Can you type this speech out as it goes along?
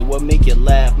what make you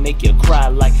laugh, make you cry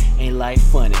like ain't life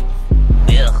funny.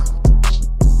 Ugh.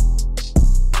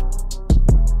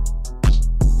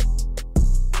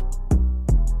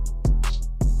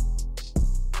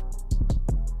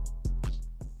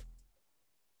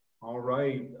 All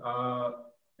right.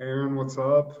 Aaron, what's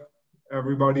up?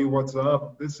 Everybody, what's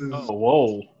up? This is Oh,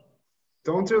 whoa.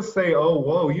 Don't just say oh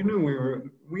whoa. You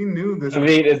knew we knew this. I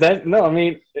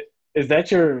mean, is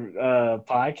that your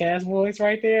podcast voice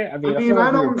right there? I mean, I feel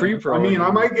like we were pre-pro. I mean,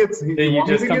 I might get you want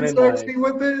me just to come get in sexy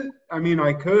like, with it. I mean,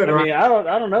 I could. I mean, I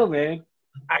don't know, man.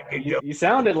 I could go. You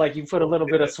sounded like you put a little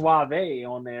bit of suave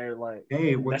on there, like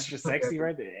Hey, that's just sexy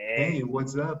right there. Hey,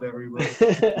 what's up, everybody?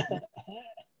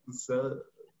 What's up?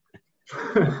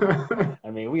 I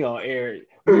mean, we on air.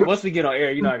 Once we get on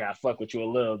air, you know I gotta fuck with you a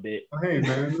little bit. Hey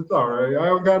man, it's all right. I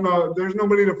don't got there's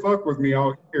nobody to fuck with me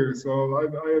out here, so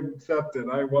I accept it.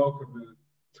 I welcome it.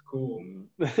 It's cool.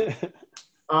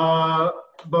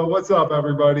 But what's up,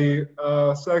 everybody?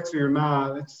 Sexy or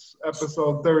not? It's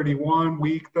episode 31,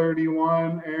 week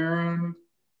 31. Aaron,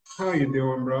 how you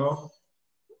doing, bro?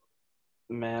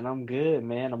 Man, I'm good,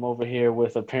 man. I'm over here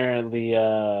with apparently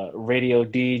radio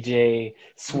DJ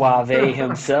Suave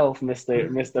himself,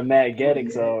 Mr. Matt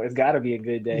Gettick, so it's got to be a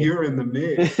good day. You're in the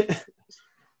mix.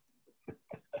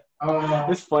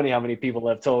 It's funny how many people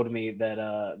have told me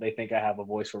that they think I have a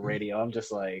voice for radio. I'm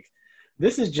just like,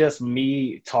 this is just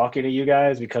me talking to you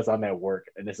guys because I'm at work,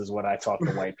 and this is what I talk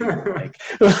to white people like.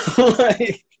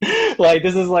 like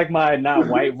this is like my not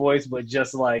white voice, but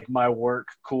just like my work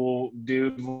cool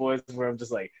dude voice, where I'm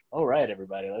just like, all right,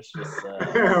 everybody, let's just slow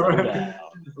down.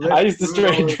 I used to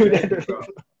straight do that.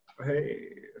 Hey,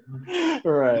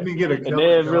 right. Let me get a and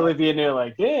then really being there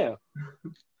like, damn.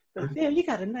 Damn, you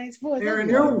got a nice voice. Aaron,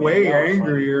 you're way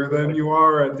angrier than you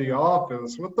are at the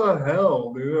office. What the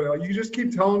hell, dude? You just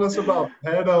keep telling us about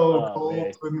pedo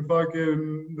cults and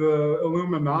fucking the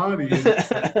Illuminati.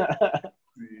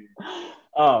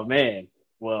 Oh, man.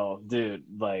 Well, dude,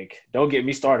 like, don't get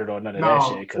me started on none of that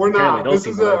shit. Because we're apparently not. those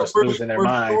people are just losing their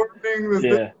mind. This is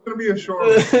going to be a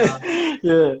short thing.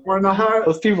 Yeah. We're not.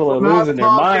 Those people are losing their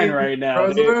mind right now.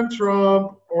 President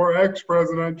Trump or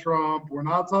ex-President Trump. We're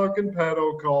not talking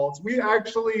pedo cults.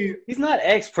 He's not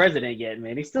ex-president yet,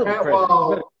 man. He's still the president.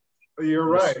 Well, you're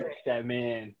right. That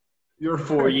man. You're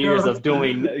 4 years of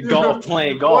doing golf,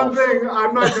 playing golf. One thing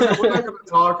we're not gonna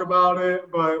talk about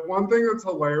it, but one thing that's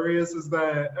hilarious is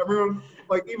that everyone,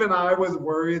 like even I, was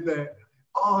worried that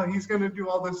he's gonna do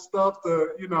all this stuff to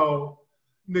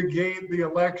negate the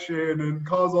election and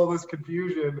cause all this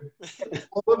confusion.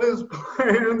 All of his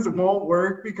plans won't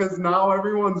work because now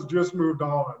everyone's just moved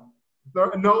on.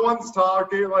 No one's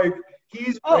talking. Like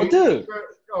he's dude,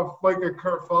 like a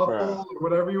kerfuffle or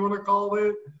whatever you want to call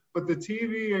it. But the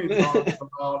TV ain't talking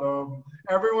about him.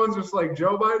 Everyone's just like,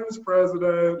 Joe Biden's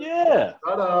president. Yeah.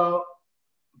 Shut up.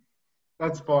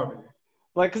 That's funny.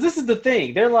 Like, cause this is the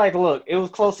thing. They're like, look, it was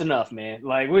close enough, man.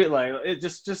 Like,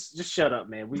 just shut up,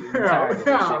 man. We're tired of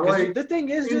this shit. Like, the thing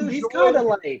is, dude, he's kind of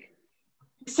like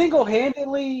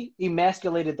single-handedly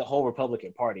emasculated the whole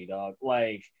Republican Party, dog.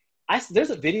 Like, there's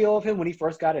a video of him when he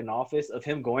first got in office of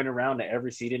him going around to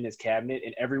every seat in his cabinet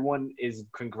and everyone is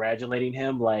congratulating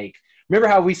him. Like, remember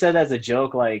how we said as a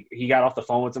joke, like he got off the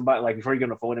phone with somebody, like before you get on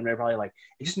the phone with him, they're probably like,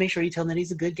 just make sure you tell him that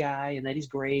he's a good guy and that he's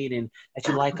great and that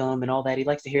you like him and all that. He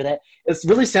likes to hear that. It's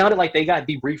really sounded like they got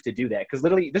debriefed to do that because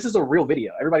literally this is a real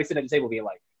video. Everybody sitting at the table being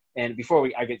like, and before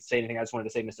I get to say anything, I just wanted to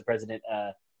say, Mr. President,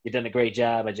 you've done a great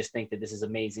job. I just think that this is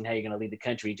amazing how you're going to lead the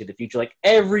country to the future. Like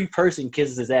every person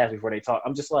kisses his ass before they talk.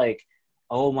 I'm just like,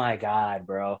 oh my God,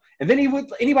 bro. And then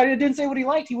anybody that didn't say what he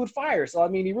liked, he would fire. So, I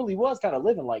mean, he really was kind of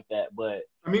living like that. But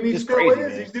I mean, he still crazy, is.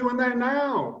 man. He's doing that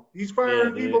now. He's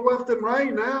firing people left and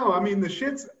right now. I mean, it's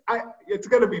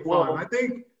going to be fun. Well, I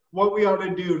think what we ought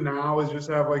to do now is just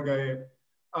have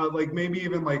like maybe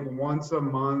even like once a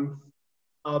month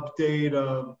update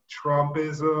of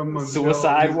Trumpism.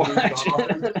 Suicide watch.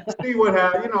 See what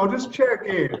happens. Just check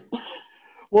in.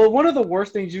 Well, one of the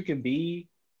worst things you can be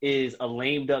is a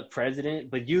lame duck president,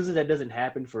 but usually that doesn't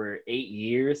happen for 8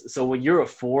 years. So when you're a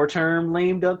 4-term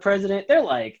lame duck president, they're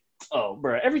like, oh,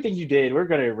 bro, everything you did, we're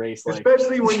going to erase. Like,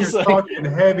 especially when you're talking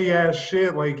heavy ass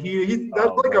shit. Like that's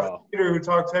like bro. A fighter who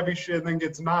talks heavy shit and then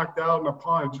gets knocked out in a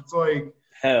punch. It's like,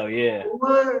 hell yeah.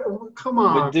 What? Come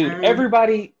on, but dude, man.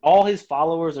 Everybody, all his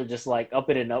followers are just like up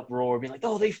in an uproar, being like,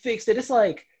 oh, they fixed it. It's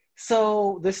like,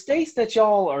 so the states that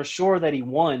y'all are sure that he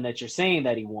won, that you're saying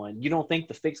that he won, you don't think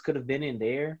the fix could have been in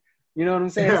there? You know what I'm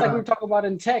saying? Yeah. It's like we were talking about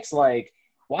in text, like,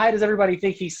 why does everybody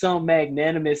think he's some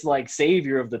magnanimous, like,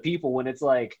 savior of the people when it's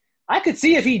like, I could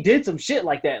see if he did some shit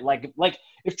like that. Like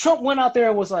if Trump went out there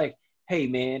and was like, hey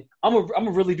man, I'm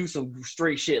gonna really do some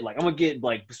straight shit. Like I'm gonna get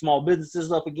like small businesses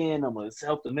up again. I'm gonna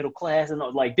help the middle class and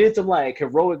like did some like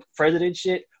heroic president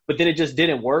shit, but then it just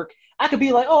didn't work. I could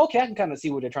be like, oh okay, I can kind of see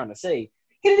what they're trying to say.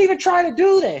 He didn't even try to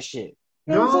do that shit.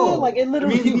 You know what I'm saying? Like it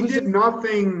literally. I mean, he did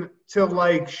nothing to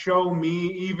like show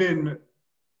me even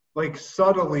like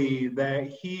subtly that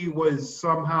he was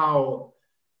somehow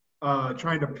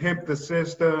trying to pimp the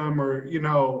system or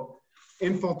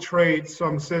infiltrate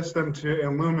some system to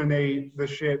illuminate the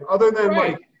shit. Other than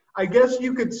like, I guess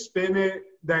you could spin it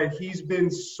that he's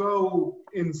been so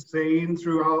insane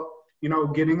throughout,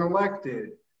 getting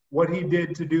elected. What he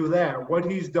did to do that,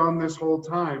 what he's done this whole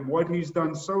time, what he's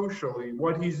done socially,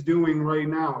 what he's doing right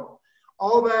now.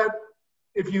 All that,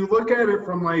 if you look at it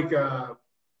from like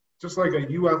just like a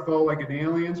UFO, like an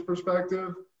alien's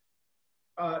perspective,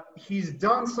 he's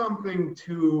done something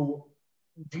to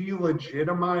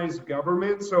delegitimize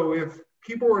government. So if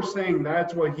people were saying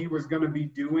that's what he was going to be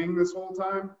doing this whole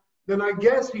time, then I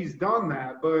guess he's done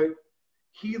that. But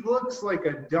he looks like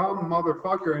a dumb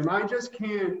motherfucker. And I just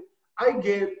can't, I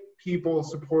get people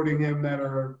supporting him that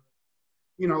are,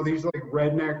 these like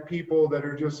redneck people that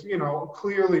are just,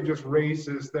 clearly just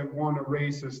racist, that want a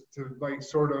racist to like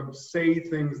sort of say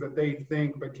things that they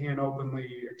think but can't openly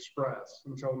express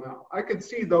until now. I could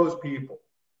see those people.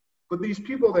 But these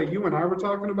people that you and I were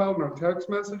talking about in our text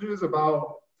messages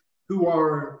about who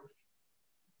are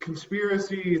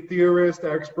conspiracy theorist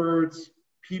experts,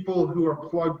 people who are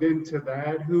plugged into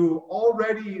that, who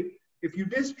already, if you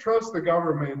distrust the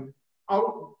government,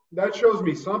 that shows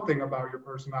me something about your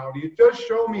personality. It does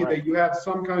show me that you have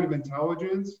some kind of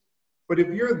intelligence. But if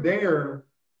you're there,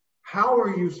 how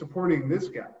are you supporting this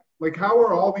guy? Like, how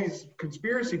are all these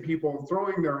conspiracy people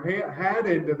throwing their hat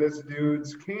into this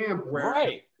dude's camp?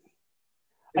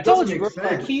 I told you, bro,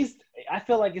 like I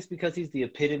feel like it's because he's the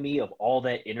epitome of all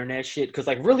that internet shit. Because,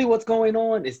 like, really what's going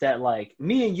on is that, like,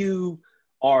 me and you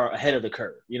are ahead of the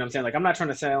curve. You know what I'm saying? Like, I'm not trying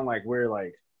to sound like we're,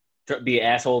 like, be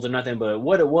assholes or nothing, but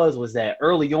what it was that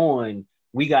early on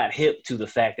we got hip to the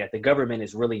fact that the government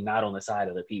is really not on the side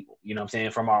of the people. You know what I'm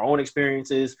saying? From our own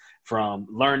experiences, from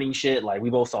learning shit, like we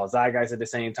both saw Zeitgeist at the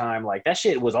same time, like that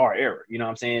shit was our era. You know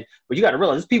what I'm saying? But you got to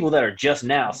realize there's people that are just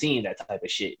now seeing that type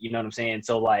of shit. You know what I'm saying?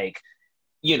 So like,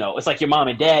 it's like your mom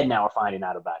and dad now are finding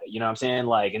out about it. You know what I'm saying?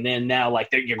 Like, and then now like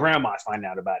your grandma's finding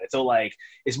out about it. So like,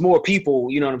 it's more people,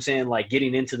 you know what I'm saying? Like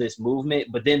getting into this movement,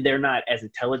 but then they're not as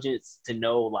intelligent to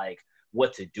know like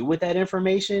what to do with that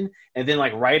information. And then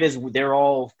like, right as they're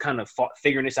all kind of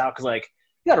figuring this out. Cause like,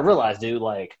 you got to realize, dude,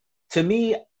 like to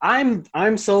me,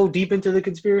 I'm so deep into the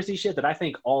conspiracy shit that I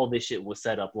think all this shit was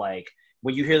set up. Like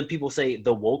when you hear the people say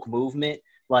the woke movement,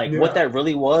 like what that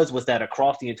really was that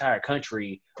across the entire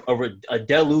country, a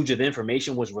deluge of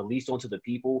information was released onto the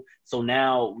people. So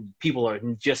now people are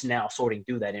just now sorting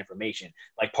through that information.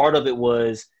 Like part of it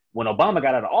was when Obama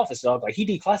got out of office, dog, like he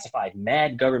declassified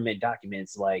mad government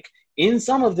documents. Like in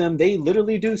some of them, they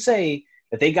literally do say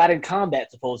that they got in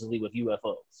combat supposedly with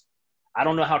UFOs. I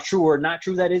don't know how true or not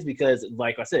true that is because,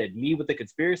 like I said, me with the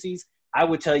conspiracies, I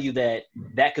would tell you that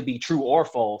that could be true or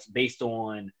false based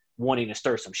on wanting to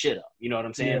stir some shit up. You know what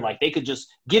I'm saying? Yeah. Like they could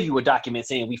just give you a document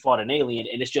saying we fought an alien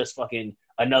and it's just fucking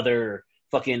another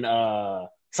fucking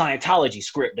Scientology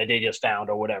script that they just found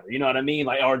or whatever. You know what I mean?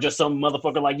 Like, or just some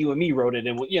motherfucker like you and me wrote it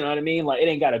and you know what I mean? Like it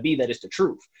ain't gotta be that it's the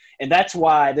truth. And that's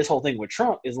why this whole thing with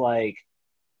Trump is like,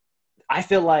 I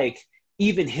feel like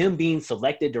even him being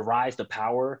selected to rise to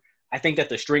power, I think that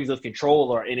the strings of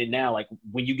control are in it now. Like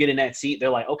when you get in that seat, they're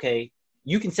like, okay,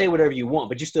 you can say whatever you want,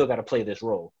 but you still got to play this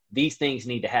role. These things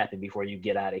need to happen before you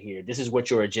get out of here. This is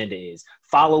what your agenda is.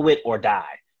 Follow it or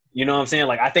die. You know what I'm saying?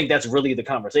 Like, I think that's really the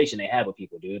conversation they have with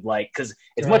people, dude. Like, because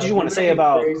as much as you want to say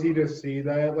about... It's crazy to see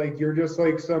that. Like, you're just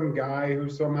like some guy who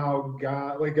somehow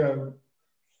got like a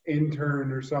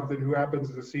intern or something who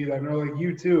happens to see that. And they're like,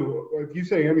 you too. If you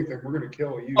say anything, we're going to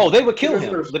kill you. Oh, they would kill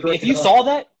him. If you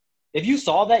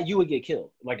saw that, you would get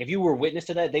killed. Like, if you were witness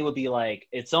to that, they would be like,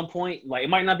 at some point, like, it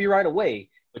might not be right away,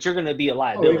 but you're going to be a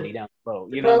liability down the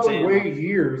road. You know what I'm saying? Wait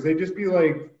years. They just be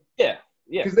like... Yeah.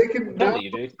 Because they can now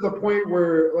to the point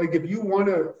where, like, if you want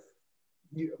to,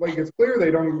 like, it's clear they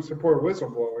don't support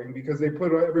whistleblowing because they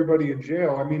put everybody in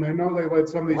jail. I mean, I know they let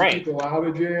some of these people out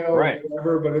of jail or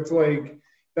whatever, but it's like,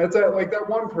 that's like that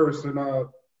one person.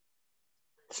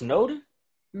 Snowden?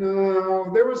 No,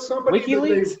 there was somebody WikiLeaks?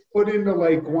 that they put into,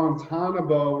 like,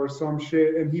 Guantanamo or some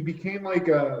shit, and he became, like,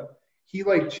 he,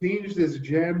 like, changed his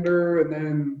gender, and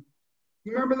then,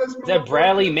 you remember this? Is that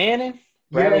Bradley Manning?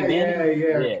 Yeah,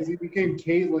 because he became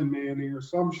Caitlyn Manning or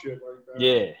some shit like that.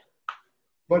 Yeah.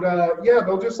 But,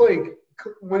 they'll just, like,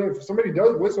 when if somebody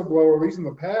does whistleblow, at least in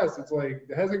the past, it's like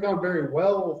it hasn't gone very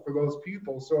well for those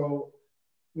people. So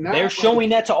now they're showing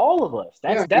that to all of us.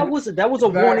 That was a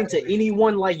warning to exactly.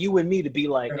 anyone like you and me to be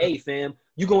like, Yeah. hey fam,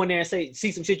 you go in there and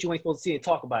see some shit you ain't supposed to see and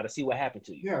talk about it, see what happened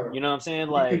to you. Yeah. You know what I'm saying?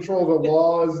 You Like control the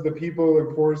laws, the people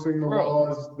enforcing the bro,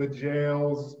 laws, the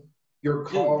jails, your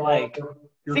dude, car, like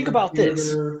your think about this.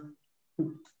 computer.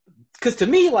 Cause to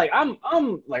me, like I'm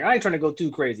like I ain't trying to go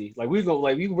too crazy. Like we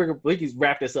can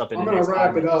wrap this up in I'm the gonna next wrap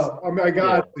 5 it minutes. up. I mean, I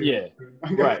got Yeah,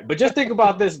 to. right. But just think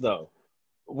about this though.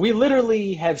 We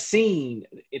literally have seen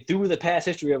through the past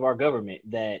history of our government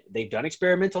that they've done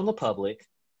experiments on the public,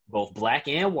 both black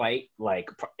and white, like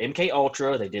MK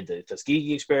Ultra. They did the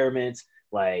Tuskegee experiments,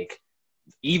 like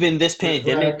even this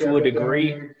pandemic to a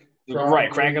degree,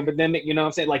 right? Crack epidemic. You know what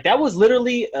I'm saying? Like that was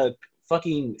literally a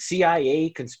fucking CIA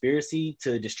conspiracy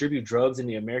to distribute drugs in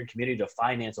the American community to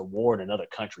finance a war in another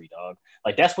country, dog.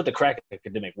 Like that's what the crack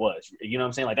epidemic was. You know what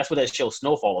I'm saying? Like that's what that show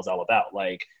Snowfall is all about.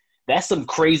 Like that's some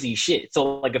crazy shit.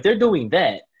 So like if they're doing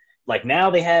that, like now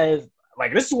they have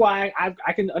like this is why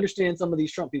I can understand some of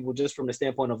these Trump people just from the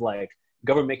standpoint of like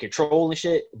government control and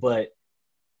shit, but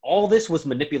all this was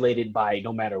manipulated by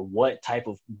no matter what type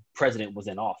of president was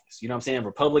in office. You know what I'm saying?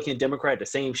 Republican, Democrat, the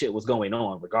same shit was going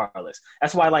on regardless.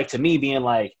 That's why, like, to me, being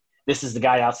like, this is the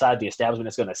guy outside the establishment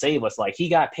that's going to save us. Like, he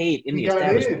got paid in the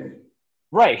establishment.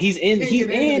 Right. He's in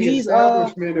the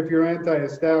establishment if you're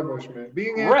anti-establishment.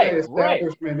 Being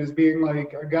anti-establishment is being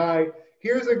like a guy,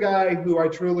 here's a guy who I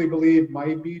truly believe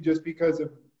might be just because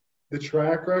of the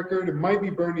track record. It might be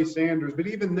Bernie Sanders, but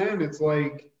even then it's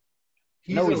like,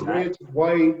 he's a rich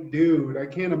white dude. I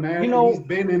can't imagine he's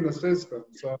been in the system.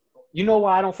 So you know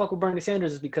why I don't fuck with Bernie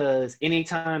Sanders is because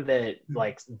anytime that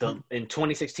like in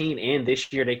 2016 and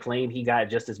this year they claimed he got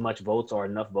just as much votes or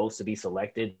enough votes to be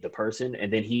selected the person,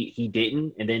 and then he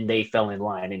didn't, and then they fell in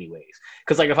line anyways.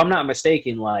 Because like if I'm not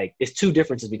mistaken, like it's two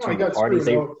differences between the parties.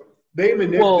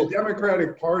 The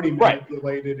Democratic Party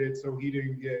manipulated it so he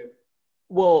didn't get.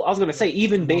 Well, I was gonna say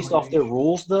even based off their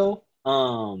rules though.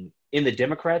 In the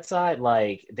Democrat side,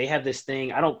 like they have this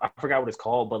thing, I forgot what it's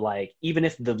called, but like even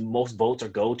if the most votes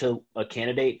go to a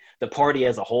candidate, the party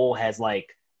as a whole has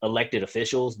like elected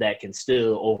officials that can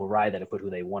still override that and put who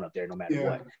they want up there no matter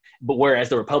what. But whereas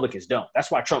the Republicans don't.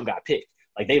 That's why Trump got picked.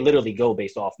 Like they literally go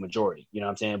based off majority, you know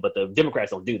what I'm saying? But the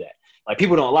Democrats don't do that. Like a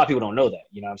lot of people don't know that,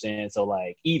 you know what I'm saying? So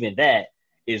like even that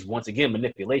is once again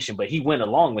manipulation, but he went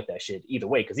along with that shit either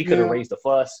way because he could have raised a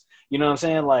fuss. You know what I'm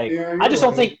saying? Like I just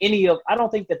don't think I don't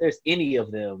think that there's any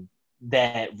of them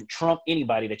that trump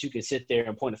anybody that you can sit there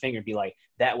and point a finger and be like,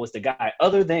 that was the guy,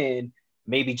 other than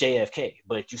maybe JFK.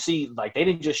 But you see, like they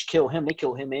didn't just kill him; they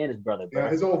killed him and his brother. Bro. Yeah,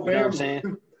 his whole family. You know what I'm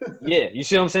saying? Yeah, you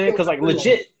see what I'm saying? Because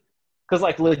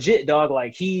legit, dog,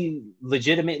 like he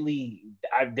legitimately,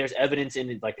 there's evidence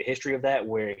in like the history of that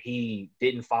where he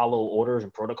didn't follow orders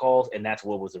and protocols, and that's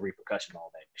what was the repercussion of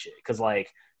all that shit. Because like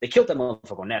they killed that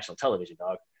motherfucker on national television,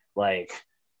 dog. Like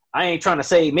I ain't trying to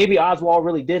say maybe Oswald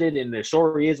really did it, and the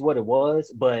story is what it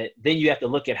was, but then you have to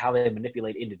look at how they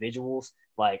manipulate individuals.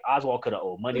 Like Oswald could have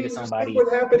owed money to somebody.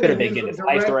 What happened could have to been getting his his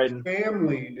life threatened.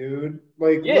 Family, dude.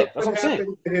 Like yeah, what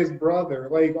happened to his brother?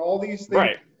 Like all these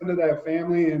things happened to that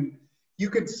family, and you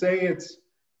could say it's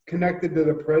connected to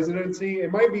the presidency.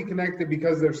 It might be connected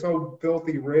because they're so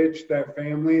filthy rich, that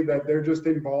family, that they're just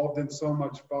involved in so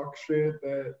much fuck shit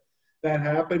that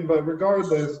happened. But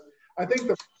regardless, I think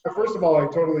first of all, I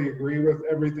totally agree with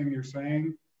everything you're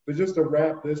saying. But just to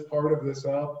wrap this part of this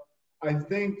up, I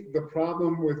think the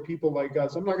problem with people like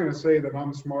us, I'm not going to say that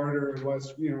I'm smarter or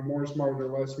less, more smart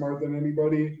or less smart than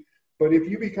anybody. But if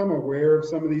you become aware of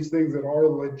some of these things that are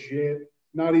legit,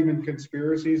 not even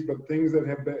conspiracies, but things that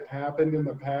have happened in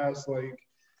the past, like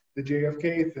the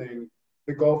JFK thing,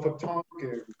 the Gulf of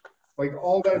Tonkin, like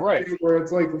all that shit where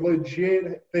it's like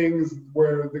legit things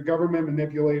where the government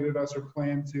manipulated us or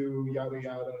planned to, yada,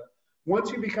 yada.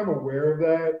 Once you become aware of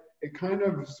that, it kind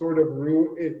of sort of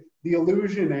the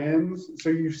illusion ends. So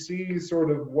you see sort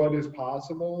of what is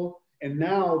possible. And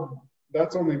now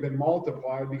that's only been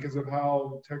multiplied because of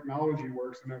how technology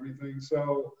works and everything.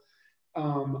 So,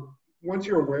 once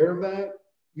you're aware of that,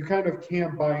 you kind of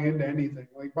can't buy into anything.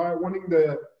 Like by wanting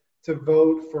to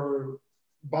vote for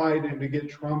Biden to get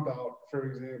Trump out, for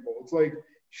example. It's like,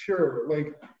 sure,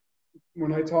 like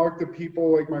when I talk to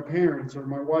people like my parents or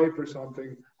my wife or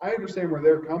something, I understand where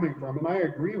they're coming from and I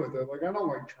agree with it. Like I don't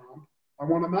like Trump. I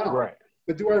want him out. Right.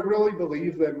 But do I really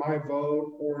believe that my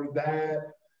vote or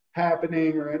that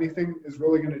happening or anything is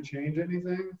really going to change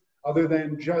anything? Other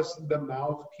than just the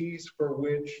mouthpiece for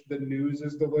which the news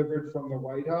is delivered from the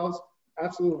White House?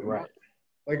 Absolutely right. not.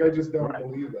 Like, I just don't Right.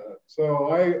 believe that.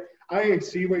 So I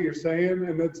see what you're saying,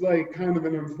 and it's like kind of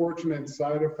an unfortunate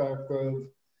side effect of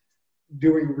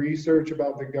doing research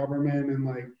about the government and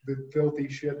like the filthy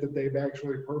shit that they've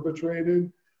actually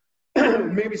perpetrated.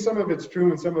 Maybe some of it's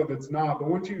true and some of it's not, but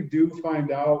once you do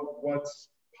find out what's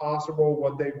possible,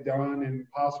 what they've done, and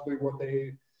possibly what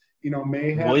they,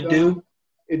 may have Would done, do.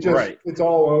 it just, Right. it's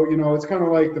all, it's kind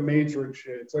of like the Matrix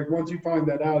shit. It's like once you find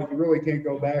that out, you really can't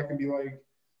go back and be like,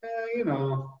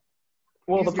 Well,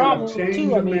 the he's going to problem change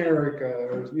too, I mean, America.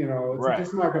 Or, it's right.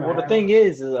 just not going to Well, the happen. thing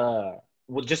is,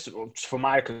 well, just for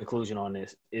my conclusion on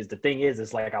this is the thing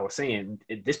is like I was saying,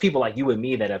 there's people like you and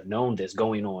me that have known this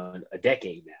going on a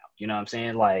decade now. You know what I'm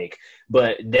saying? Like,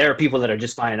 but there are people that are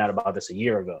just finding out about this a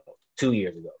year ago, 2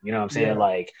 years ago. You know what I'm saying? Yeah.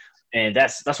 Like, and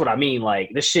that's what I mean.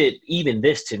 Like, this shit, even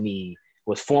this to me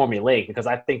was formulaic because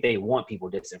I think they want people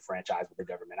disenfranchised with the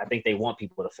government. I think they want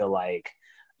people to feel like,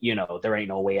 there ain't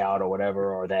no way out or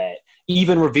whatever, or that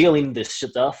even revealing this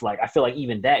stuff, like, I feel like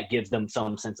even that gives them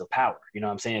some sense of power. You know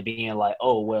what I'm saying? Being like,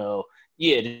 oh, well,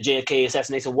 yeah, the JFK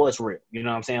assassination was real. You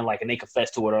know what I'm saying? Like, and they confess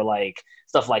to it or like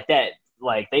stuff like that.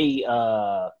 Like, they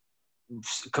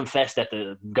confessed that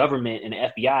the government and the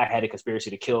FBI had a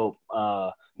conspiracy to kill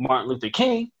Martin Luther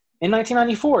King in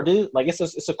 1994, dude. Like,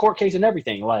 it's a court case and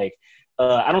everything. Like,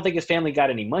 I don't think his family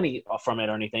got any money from it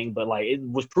or anything, but like, it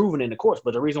was proven in the courts.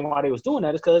 But the reason why they was doing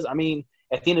that is because, I mean,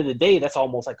 at the end of the day, that's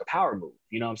almost like a power move.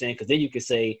 You know what I'm saying? Because then you could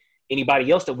say anybody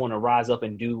else that want to rise up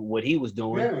and do what he was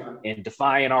doing and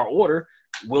defying our order,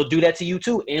 we'll do that to you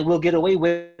too, and we'll get away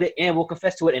with it, and we'll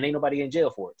confess to it, and ain't nobody in jail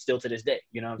for it still to this day.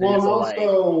 You know what I'm saying? Well, and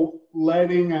also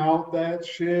letting out that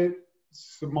shit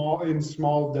in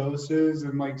small doses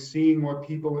and like seeing what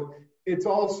people. It's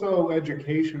also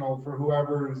educational for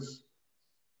whoever's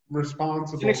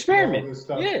responsible. It's an experiment. For all this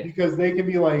stuff, Yeah. Because they can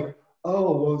be like,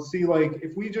 oh, well, see, like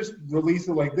if we just release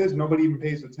it like this, nobody even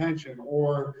pays attention,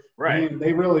 or Right. man,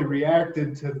 they really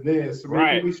reacted to this. So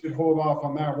maybe we should hold off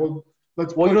on that. Well,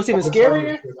 let's. Well, you know what's even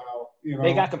scarier? Out,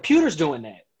 They got computers doing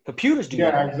that. Computers do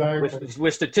Yeah, that exactly.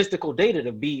 with statistical data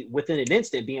to be within an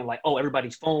instant being like, oh,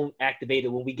 everybody's phone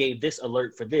activated when we gave this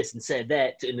alert for this and said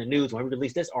that in the news when we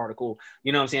released this article.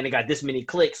 You know what I'm saying? They got this many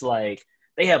clicks. Like,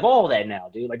 they have all that now,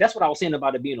 dude. Like, that's what I was saying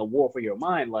about it being a war for your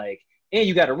mind. Like, and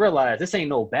you got to realize this ain't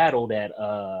no battle that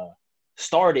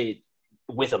started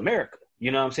with America.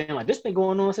 You know what I'm saying? Like, this been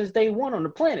going on since day one on the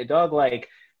planet, dog. Like,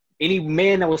 any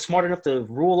man that was smart enough to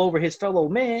rule over his fellow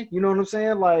man, you know what I'm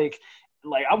saying? Like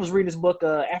I was reading this book,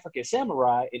 African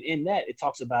Samurai, and in that it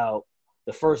talks about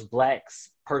the first black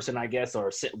person, I guess,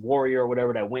 or warrior or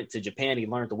whatever that went to Japan. He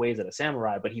learned the ways of the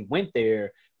samurai, but he went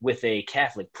there with a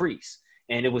Catholic priest.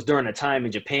 And it was during a time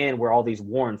in Japan where all these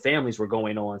warring families were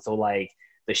going on. So like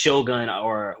the shogun,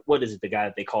 or what is it, the guy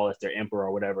that they call it, their emperor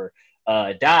or whatever,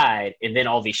 died, and then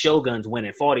all these shoguns went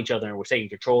and fought each other and were taking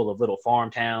control of little farm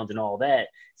towns and all that.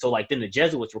 So like then the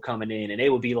Jesuits were coming in and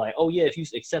they would be like, oh yeah, if you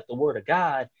accept the word of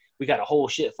God, we got a whole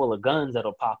shit full of guns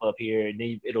that'll pop up here,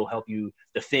 and it'll help you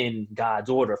defend God's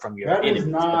order from your enemies. That is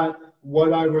not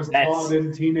what I was taught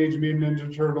in Teenage Mutant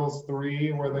Ninja Turtles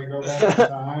 3, where they go back in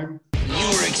time. You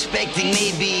were expecting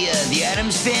maybe the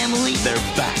Addams Family? They're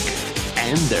back,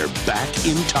 and they're back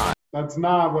in time. That's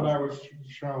not what I was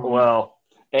shown. Well,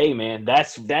 hey man,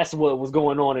 that's what was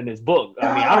going on in this book.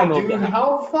 I mean, I don't know. Dude,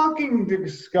 how fucking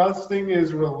disgusting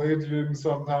is religion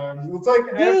sometimes? It's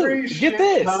like every shit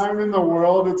time in the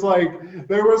world, it's like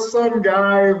there was some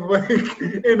guy like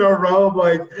in a robe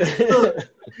like,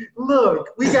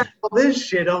 look, we got all this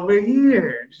shit over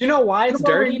here. You know why it's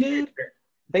dirty, dude?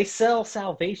 They sell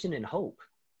salvation and hope.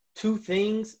 Two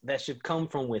things that should come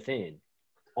from within.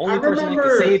 Only person that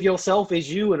can save yourself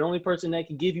is you, and the only person that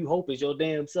can give you hope is your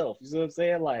damn self. You see what I'm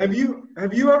saying? Like, have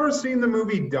you ever seen the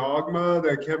movie Dogma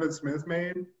that Kevin Smith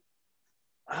made?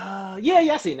 Yeah,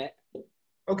 I seen that.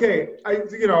 Okay,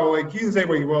 like you can say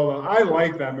what you will. I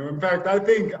like that movie. In fact, I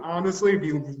think honestly, if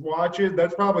you watch it,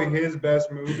 that's probably his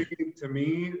best movie to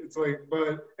me. It's like,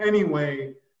 but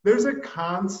anyway, there's a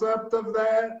concept of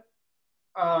that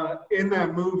in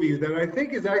that movie that I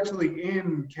think is actually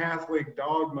in Catholic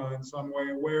dogma in some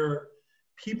way, where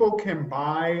people can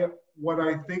buy what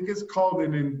I think is called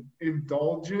an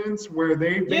indulgence, where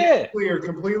they basically are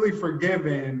completely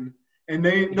forgiven, and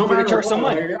they no matter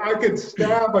what, I could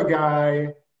stab a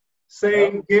guy,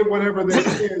 say get whatever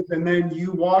this is, and then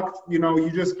you walk, you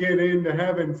just get into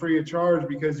heaven free of charge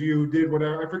because you did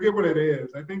whatever. I forget what it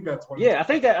is. I think that's what. Yeah, I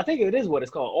think it is what it's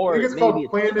called, or I think it's maybe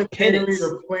called planetary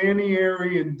or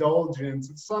planetary indulgence.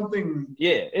 It's something.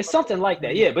 Yeah, it's something like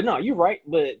that. Yeah, but no, you're right.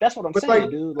 But that's what I'm saying, like,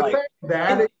 dude. The Like fact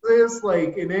that exists,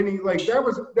 like in any, like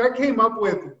that came up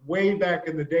with way back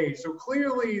in the day. So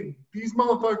clearly, these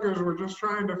motherfuckers were just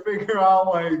trying to figure out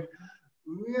like.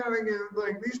 We gotta get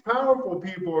like these powerful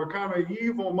people are kind of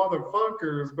evil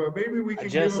motherfuckers, but maybe we can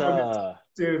just,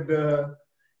 give them to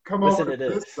come over to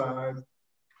this side.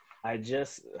 I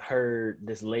just heard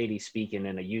this lady speaking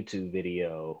in a YouTube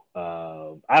video.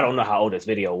 I don't know how old this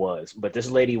video was, but this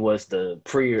lady was the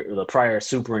prior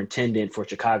superintendent for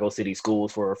Chicago City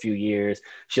Schools for a few years.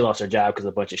 She lost her job because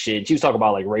of a bunch of shit. And she was talking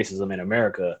about like racism in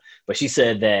America, but she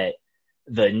said that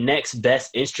the next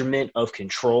best instrument of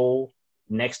control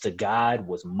next to God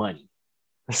was money.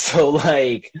 So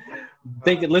like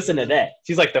listen to that.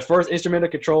 She's like, the first instrument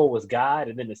of control was God,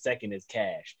 and then the second is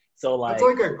cash. So like that's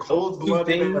like a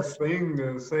cold-blooded thing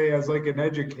to say as like an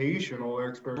educational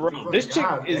expert. Bro, like, this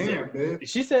chick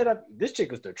she said this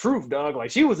chick is the truth, dog. Like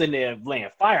she was in there laying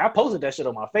fire. I posted that shit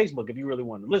on my Facebook if you really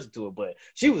wanted to listen to it, but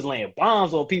she was laying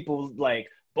bombs on people, like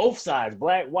both sides,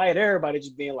 black, white, everybody,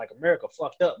 just being like, America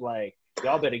fucked up, like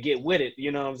y'all better get with it,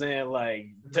 you know what I'm saying? Like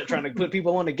trying to put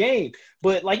people on the game.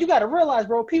 But like you got to realize,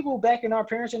 bro, people back in our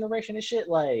parents' generation and shit,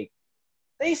 like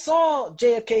they saw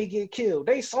JFK get killed,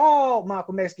 they saw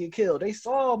Malcolm X get killed, they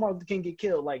saw Martin Luther King get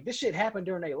killed. Like this shit happened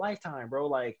during their lifetime, bro.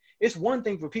 Like it's one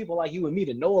thing for people like you and me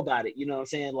to know about it, you know what I'm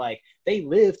saying? Like they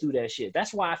lived through that shit.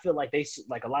 That's why I feel like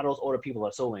like a lot of those older people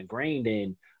are so ingrained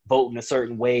in voting a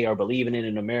certain way or believing in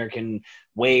an American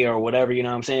way or whatever, you know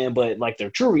what I'm saying? But like the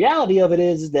true reality of it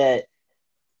is that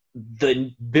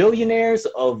the billionaires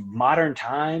of modern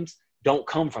times don't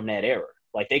come from that era.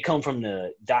 Like they come from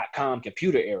the .com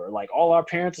computer era. Like all our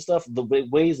parents and stuff, the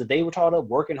ways that they were taught up,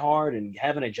 working hard and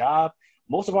having a job,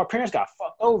 most of our parents got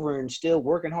fucked over and still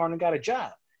working hard and got a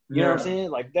job. You know what I'm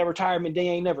saying? Like that retirement day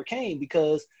ain't never came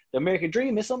because the American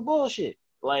dream is some bullshit.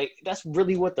 Like that's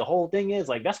really what the whole thing is.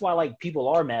 Like that's why like people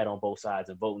are mad on both sides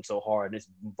and voting so hard and it's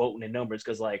voting in numbers,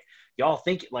 because like y'all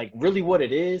think like really what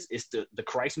it is the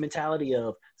Christ mentality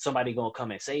of somebody gonna come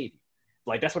and save you.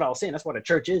 Like that's what I was saying. That's why the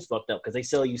church is fucked up, because they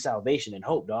sell you salvation and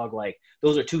hope, dog. Like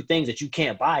those are two things that you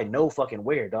can't buy no fucking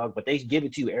where, dog. But they give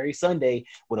it to you every Sunday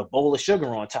with a bowl of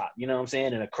sugar on top. You know what I'm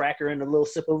saying? And a cracker and a little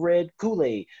sip of red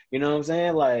Kool-Aid. You know what I'm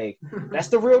saying? Like that's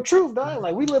the real truth, dog.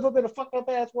 Like we live up in a fucked up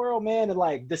ass world, man. And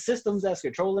like the systems that's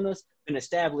controlling us been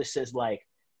established since like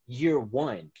year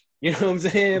one. You know what I'm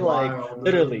saying? Like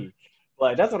literally.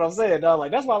 Like that's what I'm saying, dog.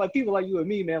 Like that's why like people like you and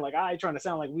me, man. Like I ain't trying to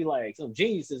sound like we like some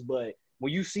geniuses, but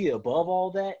when you see above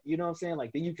all that, you know what I'm saying?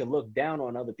 Like, then you can look down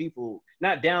on other people,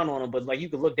 not down on them, but like you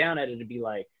can look down at it and be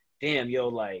like, damn, yo,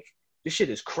 like this shit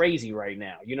is crazy right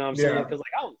now. You know what I'm saying? Because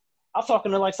like I was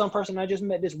talking to like some person I just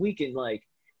met this weekend, like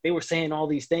they were saying all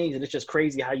these things, and it's just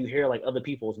crazy how you hear like other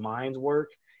people's minds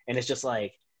work, and it's just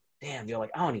like, damn, yo,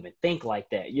 like I don't even think like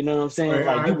that. You know what I'm saying?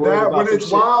 Like you worry about when it's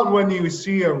wild when you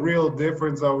see a real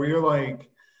difference, though, where you're like.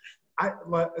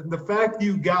 The fact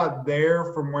you got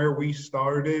there from where we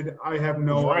started, I have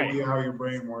no idea how your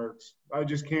brain works. I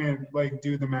just can't like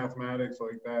do the mathematics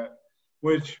like that.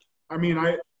 Which I mean,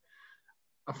 I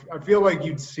feel like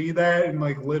you'd see that in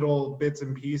like little bits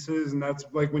and pieces, and that's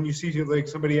like when you see like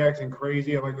somebody acting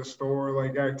crazy at like a store,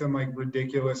 like acting like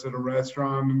ridiculous at a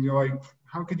restaurant, and you're like,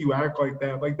 how could you act like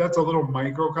that? Like that's a little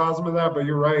microcosm of that. But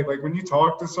you're right. Like when you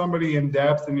talk to somebody in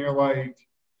depth, and you're like,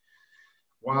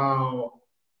 wow.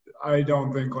 I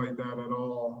don't think like that at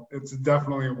all. It's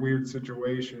definitely a weird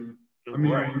situation. I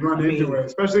mean, you run into it,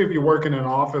 especially if you work in an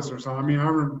office or something.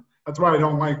 I mean, that's why I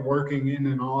don't like working in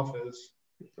an office.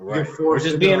 Right. Or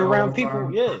just being around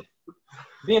people,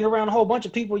 being around a whole bunch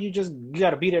of people, you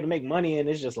got to be there to make money, and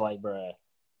it's just like, bruh,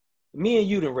 me and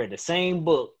you done read the same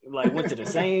book, like went to the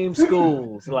same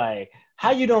schools. Like, how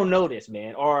you don't know this,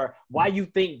 man? Or why you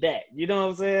think that? You know what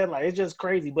I'm saying? Like, it's just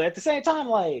crazy. But at the same time,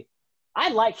 like, I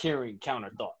like hearing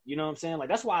counter thought. You know what I'm saying? Like,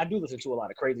 that's why I do listen to a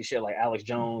lot of crazy shit like Alex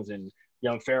Jones and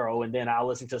Young Pharaoh. And then I'll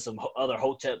listen to some other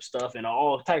Hotep stuff and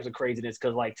all types of craziness.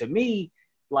 Because, like, to me,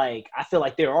 like, I feel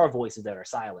like there are voices that are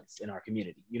silenced in our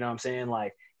community. You know what I'm saying?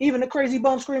 Like, even the crazy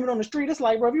bum screaming on the street, it's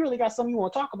like, bro, if you really got something you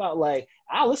want to talk about, like,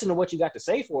 I'll listen to what you got to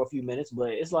say for a few minutes.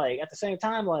 But it's like, at the same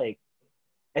time, like,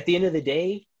 at the end of the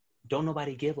day, don't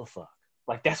nobody give a fuck.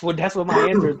 Like that's what my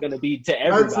answer is gonna be to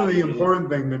everybody. That's the important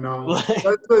thing to know.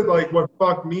 That's like what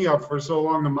fucked me up for so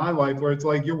long in my life, where it's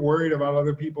like you're worried about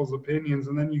other people's opinions,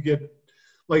 and then you get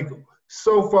like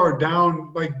so far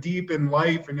down, like deep in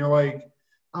life, and you're like,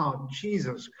 oh,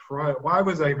 Jesus Christ. Why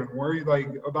was I even worried, like,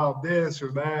 about this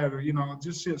or that? Or, you know,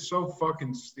 just it's so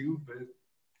fucking stupid.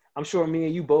 I'm sure me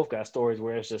and you both got stories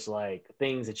where it's just like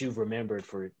things that you've remembered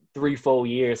for 3-4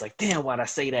 years. Like, damn, why'd I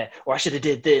say that? Or I should have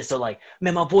did this. Or like,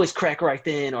 man, my voice cracked right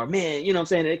then. Or man, you know what I'm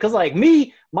saying? Because like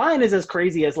me, mine is as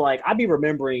crazy as like I be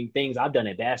remembering things I've done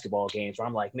in basketball games where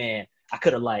I'm like, man, I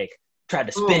could have like tried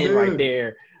to spin right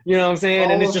there. You know what I'm saying?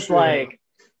 And it's just like,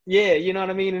 yeah, you know what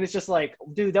I mean? And it's just like,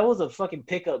 dude, that was a fucking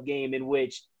pickup game in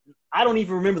which I don't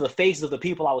even remember the faces of the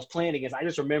people I was playing against. I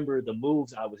just remember the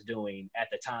moves I was doing at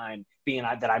the time, being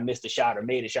that I missed a shot or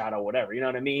made a shot or whatever. You know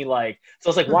what I mean? Like, so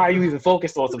it's like, why are you even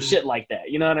focused on some shit like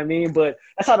that? You know what I mean? But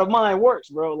that's how the mind works,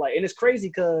 bro. Like, and it's crazy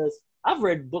because I've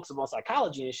read books about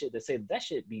psychology and shit that say that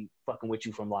shit be fucking with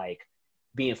you from like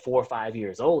being 4 or 5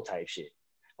 years old type shit.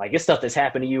 Like, it's stuff that's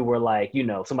happened to you where, like, you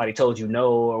know, somebody told you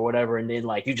no or whatever, and then,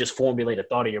 like, you just formulate a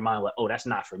thought in your mind, like, oh, that's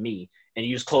not for me. And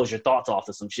you just close your thoughts off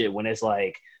to some shit when it's,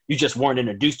 like, you just weren't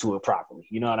introduced to it properly.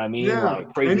 You know what I mean? Yeah,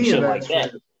 like, crazy shit like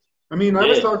that. I mean, I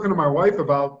was talking to my wife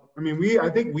about, I mean, I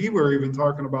think we were even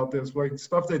talking about this, like,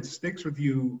 stuff that sticks with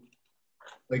you,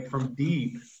 like, from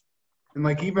deep. And,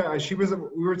 like, even,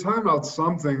 we were talking about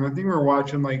something. I think we were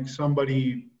watching, like,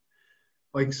 somebody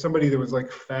that was like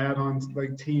fat on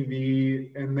like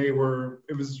TV, and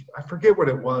I forget what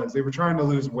it was. They were trying to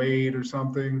lose weight or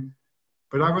something.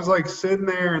 But I was like sitting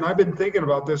there, and I've been thinking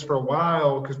about this for a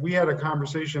while because we had a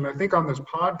conversation, I think on this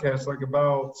podcast, like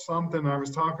about something. I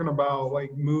was talking about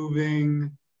like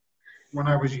moving when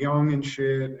I was young and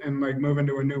shit, and like moving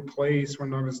to a new place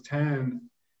when I was 10.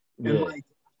 Yeah. And like,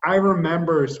 I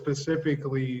remember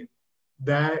specifically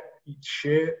that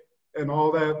shit and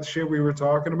all that shit we were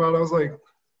talking about. I was like,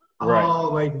 oh,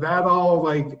 like that all,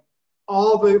 like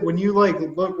all the, when you like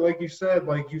look, like you said,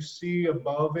 like you see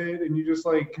above it and you just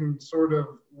like can sort of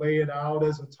lay it out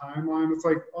as a timeline. It's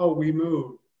like, oh, we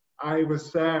moved. I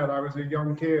was sad. I was a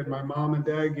young kid. My mom and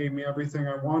dad gave me everything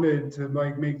I wanted to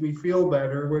like make me feel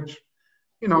better, which,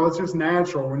 you know, it's just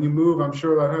natural. When you move, I'm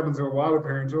sure that happens to a lot of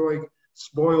parents. They're like,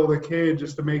 spoil the kid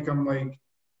just to make them like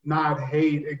not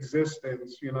hate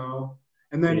existence, you know?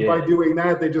 And then by doing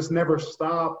that, they just never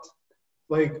stopped.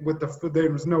 Like with the food,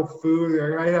 there was no food.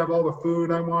 Like, I have all the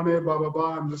food I wanted, blah, blah,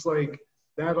 blah. I'm just like,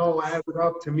 that all added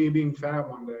up to me being fat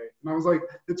one day. And I was like,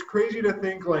 it's crazy to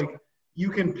think like you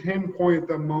can pinpoint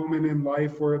the moment in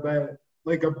life where that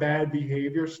like a bad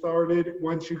behavior started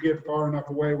once you get far enough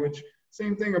away, which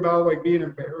same thing about like being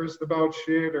embarrassed about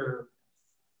shit or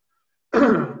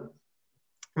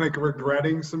like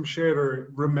regretting some shit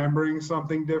or remembering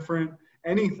something different,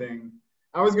 anything.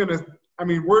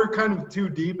 We're kind of too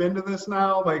deep into this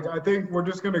now. Like, I think we're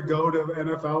just going to go to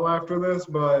NFL after this,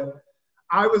 but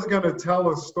I was going to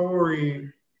tell a story.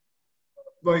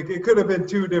 Like, it could have been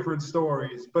 2 different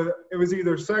stories, but it was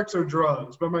either sex or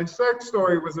drugs. But my sex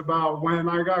story was about when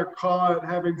I got caught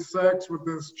having sex with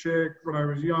this chick when I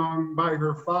was young by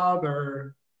her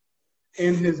father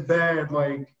in his bed,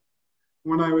 like,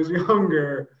 when I was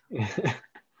younger.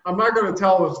 I'm not going to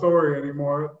tell the story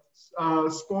anymore. You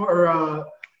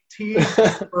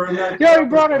already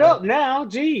brought it up now,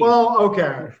 gee. Well,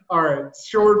 okay. All right.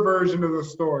 Short version of the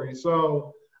story.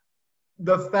 So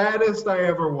the fattest I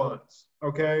ever was,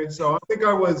 okay? So I think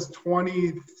I was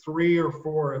 23 or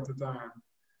 4 at the time.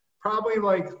 Probably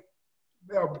like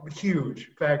a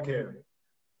huge fat kid.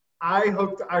 I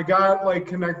got like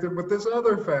connected with this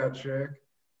other fat chick.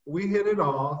 We hit it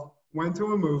off, went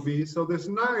to a movie. So this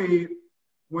night,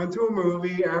 went to a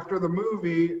movie. After the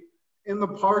movie, in the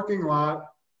parking lot,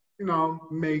 you know,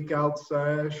 make out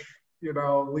sesh, you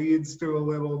know, leads to a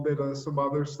little bit of some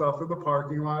other stuff in the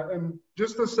parking lot. And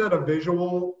just to set a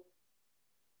visual,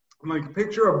 like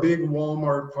picture a big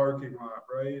Walmart parking lot,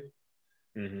 right?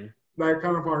 Mm-hmm. That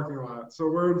kind of parking lot. So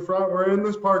we're in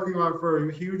this parking lot for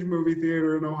a huge movie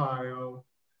theater in Ohio.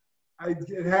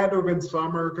 It had to have been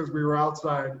summer because we were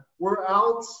outside. We're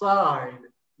outside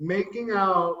making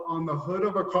out on the hood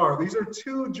of a car. These are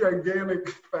 2 gigantic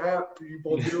fat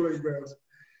people doing this.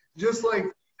 Just like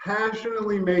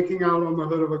passionately making out on the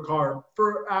hood of a car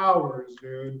for hours,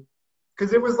 dude.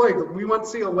 Because it was like, we went to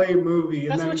see a late movie.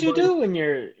 That's what you do when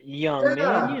you're young,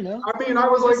 man, you know. I mean, I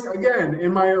was like, again,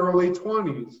 in my early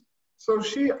 20s. So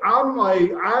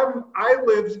I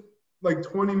lived like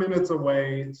 20 minutes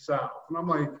away south. And I'm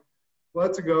like,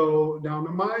 let's go down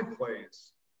to my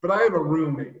place. But I have a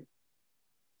roommate.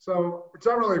 So it's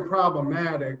not really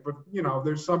problematic, but, you know,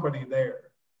 there's somebody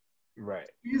there. Right.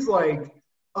 He's like,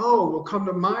 oh, well, come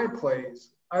to my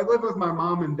place. I live with my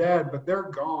mom and dad, but they're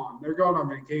gone. They're going on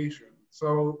vacation.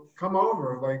 So come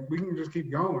over. Like, we can just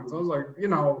keep going. So I was like, you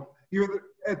know,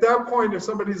 at that point, if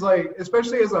somebody's like,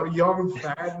 especially as a young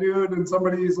fat dude, and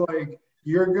somebody's like,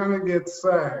 "You're gonna get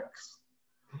sex,"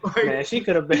 like, Man, she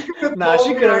could have been. nah,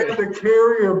 She could I had have. to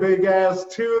carry her big ass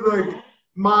to I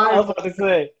my was about to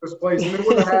say. this place, and it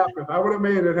would have happened. I would have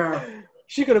made it happen.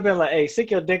 She could have been like, "Hey, stick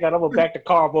your dick out. I'm gonna back the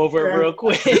carb over it real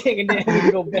quick, and then we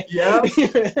can go back." Yeah,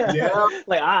 yeah.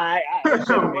 Like, I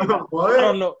What?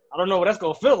 don't know. I don't know what that's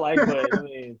gonna feel like, but I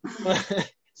mean,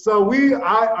 So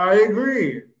I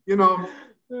agree. You know,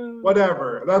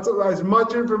 whatever. That's as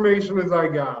much information as I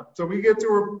got. So we get to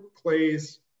her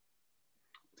place,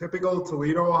 typical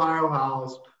Toledo, Ohio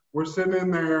house. We're sitting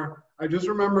in there. I just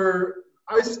remember,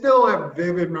 I still have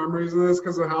vivid memories of this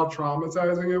because of how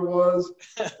traumatizing it was.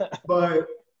 But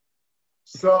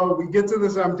so we get to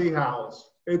this empty house.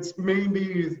 It's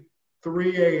maybe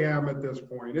 3 a.m. at this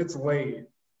point. It's late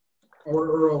or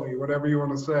early, whatever you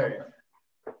want to say.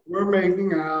 We're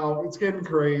making out. It's getting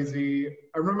crazy.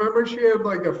 I remember she had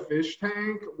like a fish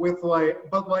tank with but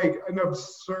an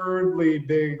absurdly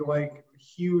big, like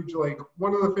huge, like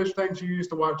one of the fish tanks you used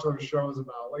to watch those shows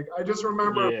about. Like I just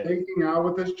remember making out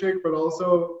with this chick, but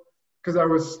also because I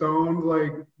was stoned,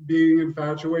 like being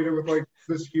infatuated with like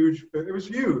this huge. It was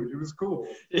huge. It was cool.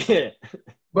 yeah.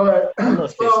 But I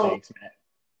love fish so tanks, man.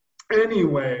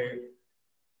 anyway,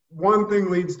 one thing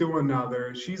leads to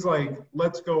another. She's like,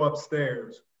 "Let's go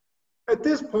upstairs." At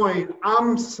this point,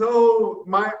 I'm so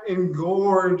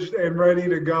engorged and ready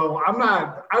to go. I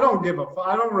don't give a fuck.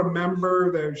 I don't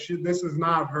remember that this is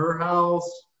not her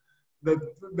house, that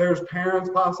there's parents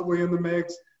possibly in the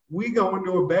mix. We go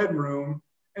into a bedroom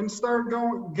and start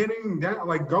getting down,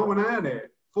 like going at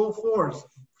it, full force,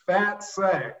 fat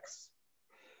sex.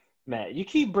 Matt, you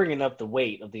keep bringing up the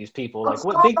weight of these people. Like, I'm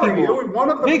what sorry,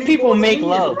 big people make me,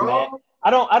 love, bro. Matt. I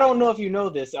don't know if you know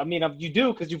this. I mean, you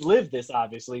do because you've lived this,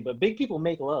 obviously. But big people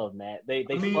make love, Matt. They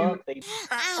fuck. They.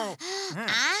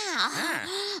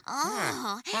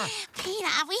 Oh, Pete,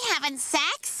 are we having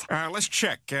sex? Let's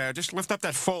check. Just lift up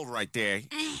that fold right there.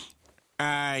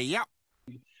 Yep.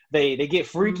 They get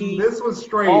freaky. This was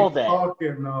straight all that.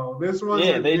 fucking though. This was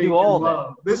they do all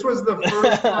love. This was the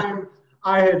first time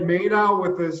I had made out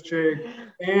with this chick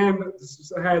and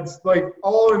had like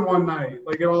all in one night.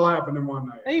 Like it all happened in one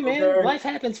night. Hey man, okay? life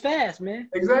happens fast, man.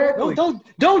 Exactly.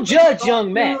 Don't judge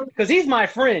young Matt because he's my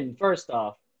friend. First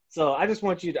off, so I just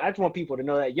want people to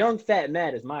know that young fat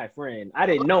Matt is my friend. I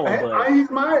didn't know him,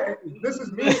 but this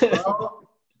is me, bro.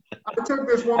 I took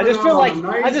this woman. I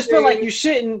just feel like you're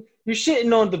shitting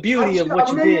on the beauty of what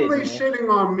you did. I'm mainly shitting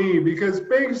on me because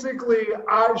basically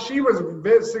she was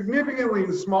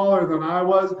significantly smaller than I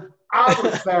was. I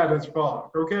was fat as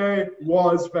fuck, okay?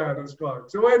 Was fat as fuck.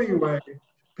 So anyway,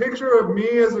 picture of me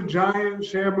as a giant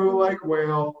Shamu-like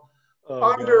whale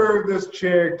under this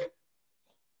chick,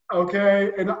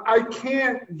 okay? And I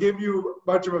can't give you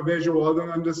much of a visual other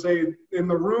than to say in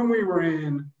the room we were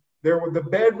in, the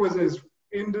bed was as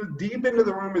deep into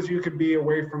the room as you could be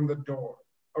away from the door.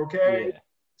 Okay? Yeah.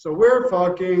 So we're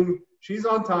fucking. She's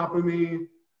on top of me.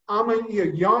 I'm a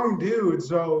young dude,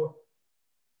 so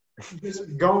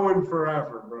just going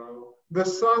forever, bro. The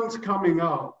sun's coming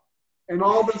up. And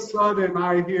all of a sudden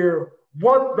I hear,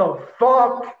 "What the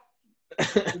fuck?"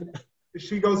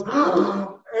 She goes,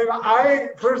 and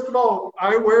first of all,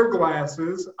 I wear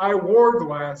glasses. I wore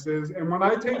glasses. And when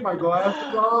I take my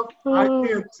glasses off, I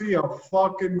can't see a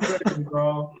fucking thing,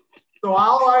 bro. So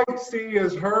all I see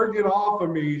is her get off of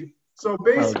me. So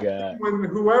basically, when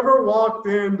whoever walked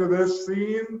into this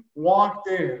scene walked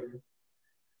in,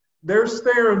 they're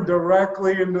staring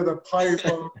directly into the pipe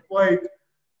of, like,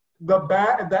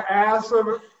 the ass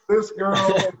of this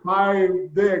girl and my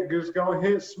dick just going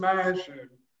hit smashing.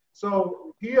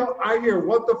 So I hear,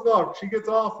 "What the fuck?" She gets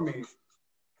off me.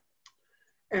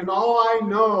 And all I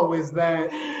know is that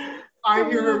I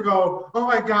hear her go, "Oh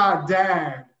my God,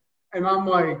 Dad." And I'm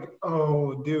like,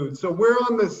 "Oh, dude." So we're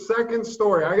on the second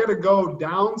story. I got to go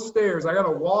downstairs. I got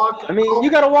to walk. I mean,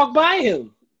 you got to walk by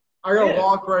him. I got to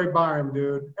walk right by him,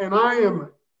 dude. And I am,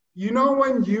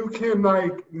 when you can,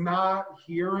 like, not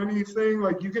hear anything,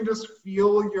 like, you can just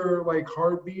feel your, like,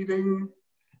 heart beating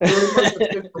during like,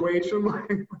 a situation like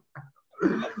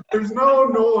that. There's no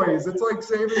noise. It's like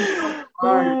Saving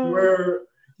Time where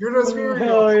you're just hearing.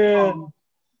 Oh, yeah.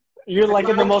 You're like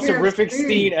in the most horrific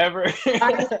scene ever.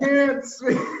 I can't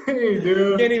see, dude.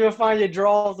 You can't even find your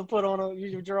drawers to put on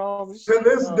your drawers. To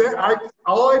this day, I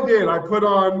put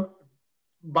on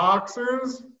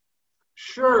boxers,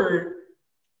 shirt,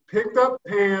 picked up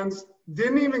pants,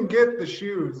 didn't even get the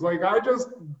shoes. Like I just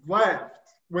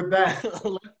left with that.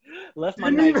 Left my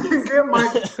Didn't even get my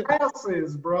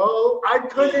glasses, bro. I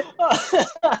couldn't.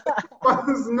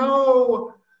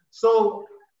 So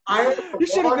I have to You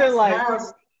should have walk been like,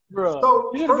 past. bro.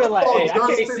 So You should have first been like, of all, hey, I just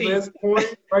can't to see. this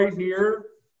point right here,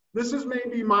 this is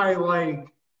maybe my like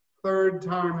third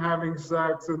time having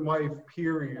sex in life,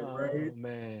 period, Oh right?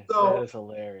 man, So- that is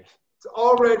hilarious. It's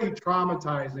already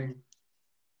traumatizing.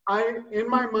 I, in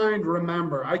my mind,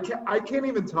 remember, I can't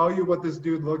even tell you what this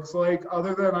dude looks like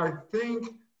other than I think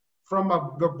from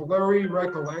the blurry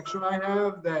recollection I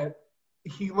have that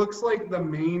he looks like the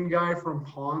main guy from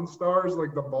Pawn Stars,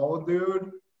 like the bald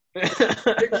dude.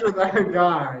 Picture that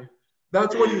guy.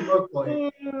 That's what he looked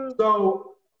like.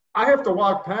 So I have to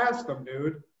walk past him,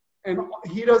 dude. And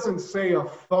he doesn't say a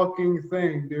fucking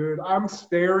thing, dude. I'm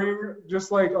staring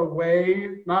just like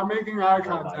away, not making eye Oh my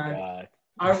contact. god.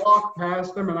 I walked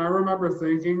past him and I remember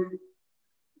thinking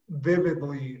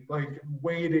vividly, like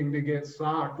waiting to get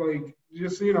socked, like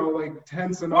just, like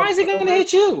tensing up. Why is he gonna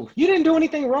hit you? You didn't do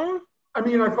anything wrong. I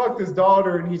mean, I fucked his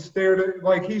daughter and he stared at,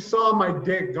 like he saw my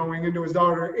dick going into his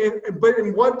daughter. But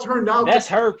in what turned out That's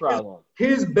her problem.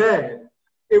 his bed,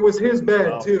 it was his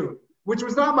bed Oh. too, which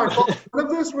was not my fault. None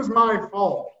of this was my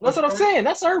fault. That's what I'm saying.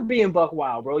 That's her being buck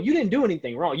wild, bro. You didn't do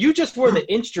anything wrong. You just were the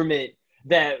instrument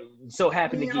that so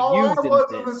happened to get All I used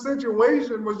was in in the this.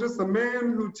 situation was just a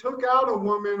man who took out a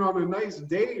woman on a nice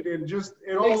date and just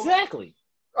Exactly.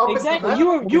 up until Exactly. that You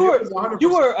were point, you it were was 100%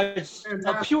 you were a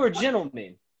fantastic. pure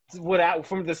gentleman.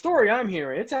 From the story I'm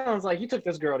hearing, it sounds like you took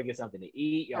this girl to get something to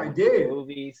eat. Y'all I went to the did.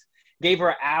 movies, gave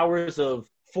her hours of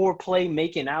foreplay,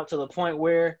 making out to the point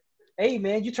where, hey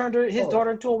man, you turned his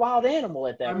daughter into a wild animal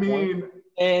at that I point. mean,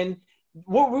 And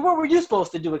what were you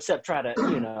supposed to do except try to,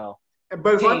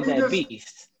 but tame that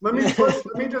beast? let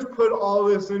me just put all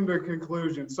this into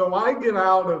conclusion. So I get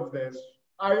out of this.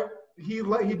 He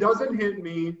doesn't hit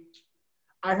me.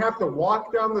 I have to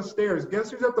walk down the stairs.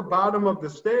 Guess who's at the bottom of the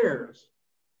stairs?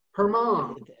 Her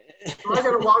mom. So I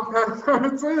got to walk past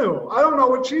her too. I don't know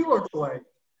what she looks like.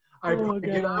 I Oh,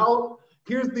 get God. out.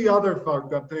 Here's the other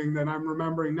fucked up thing that I'm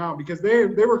remembering now because they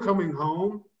were coming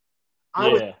home. I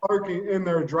was Yeah. parking in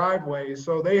their driveway,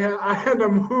 so I had to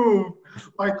move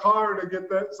my car to get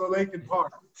that so they could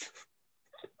park.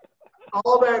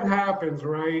 All that happens,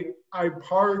 right? I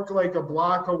park like a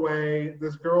block away.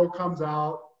 This girl comes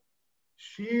out.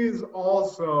 She's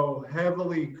also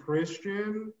heavily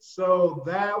Christian, so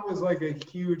that was like a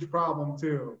huge problem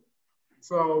too.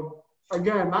 So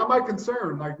again, not my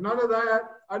concern. Like none of that.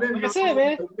 I didn't. Like I said,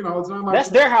 man, it's not my. That's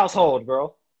their household,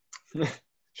 bro.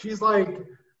 She's like,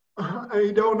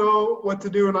 I don't know what to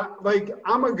do, and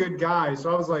I'm a good guy,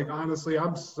 so I was like, honestly,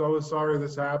 I'm so sorry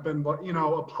this happened, but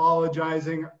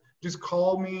apologizing. Just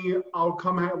call me. I'll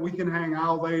come. We can hang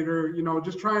out later.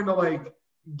 Just trying to like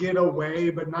get away,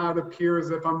 but not appear as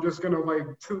if I'm just gonna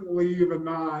to leave and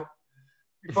not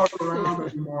fuck around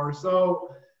anymore.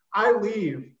 So I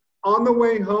leave. On the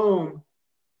way home,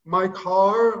 my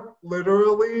car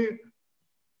literally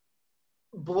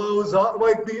blows up,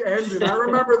 like the engine. I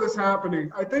remember this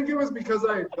happening. I think it was because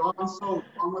I had gone so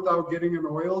long without getting an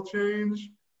oil change.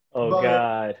 Oh But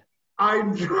God.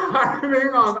 I'm driving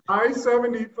on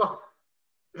I-75.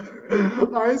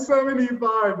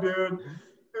 I-75, dude.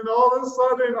 And all of a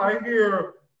sudden I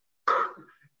hear,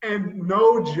 and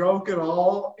no joke at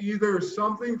all, either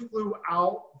something flew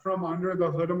out from under the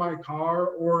hood of my car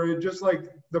or it just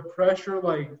the pressure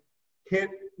hit,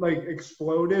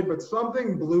 exploded, but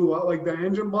something blew up, the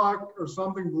engine block or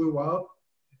something blew up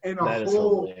and That a is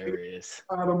hole hilarious.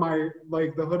 out of my,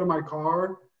 the hood of my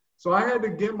car. So I had to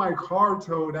get my car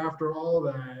towed after all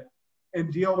that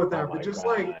and deal with that. Oh But my just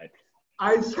God.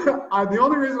 the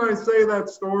only reason I say that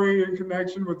story in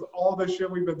connection with all the shit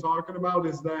we've been talking about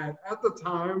is that at the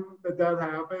time that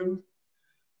happened,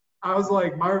 I was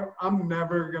like, I'm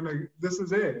never gonna, this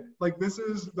is it. This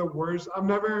is the worst. I'm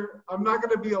not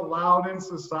gonna be allowed in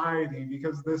society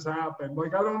because this happened. I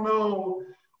don't know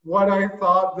what I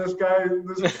thought this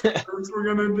groups were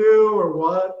gonna do or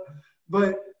what,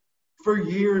 but for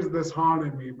years this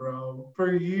haunted me, bro.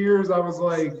 For years I was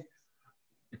like,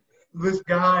 this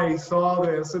guy saw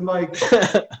this, and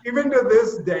even to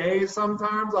this day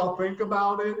sometimes I'll think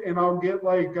about it and I'll get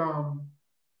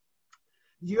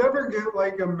you ever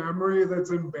get a memory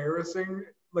that's embarrassing,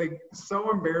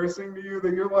 so embarrassing to you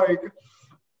that you're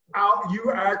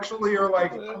you actually are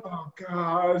oh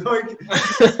God,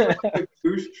 a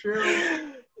douche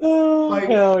chill. Oh,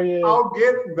 hell yeah. I'll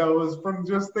get those from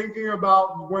just thinking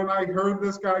about when I heard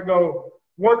this guy go,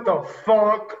 what the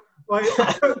fuck?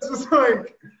 It's just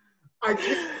I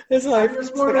can't. It's like,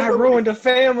 I ruined a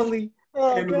family.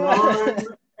 Oh, And God. run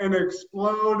and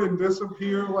explode and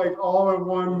disappear all in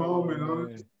one moment.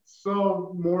 I'm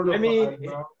so mortified. I mean,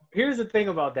 bro. Here's the thing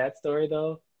about that story,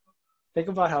 though. Think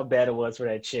about how bad it was for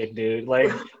that chick, dude.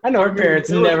 Like, I know her I mean, parents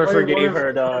it was never way forgave worse her,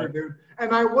 for dog. dude.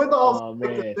 And I would also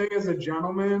like man. to say, as a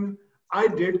gentleman, I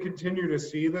did continue to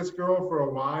see this girl for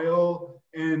a while,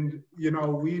 and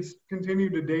we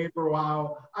continued to date for a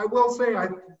while. I will say I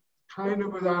kind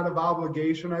of was out of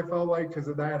obligation. I felt like because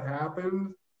of that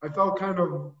happened, I felt kind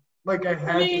of like I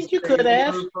had to you could stay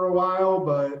have with her for a while,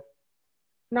 but.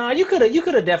 No, you could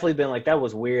have definitely been like, that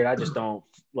was weird. I just don't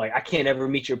like. I can't ever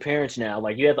meet your parents now.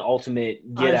 Like, you have the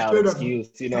ultimate get out excuse.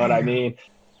 You know what I mean?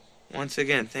 Once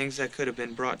again, things that could have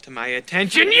been brought to my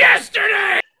attention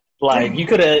yesterday. Like, you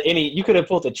could have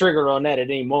pulled the trigger on that at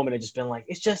any moment and just been like,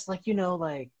 it's just like,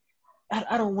 like,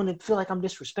 I don't want to feel like I'm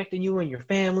disrespecting you and your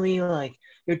family. Like,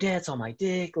 your dad's on my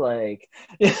dick. Like,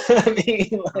 you had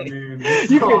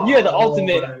the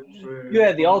ultimate. You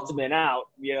had the ultimate out.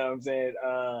 You know what I'm saying?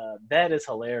 That is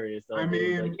hilarious. Though,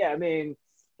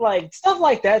 like stuff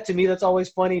like that to me. That's always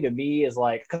funny to me. Is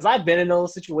like, because I've been in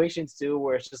those situations too,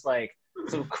 where it's just like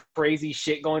some crazy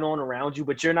shit going on around you,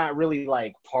 but you're not really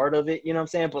like part of it. You know what I'm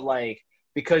saying? But like,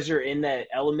 because you're in that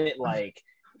element, like.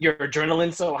 Your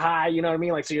adrenaline's so high, you know what I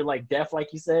mean? Like, so you're like deaf,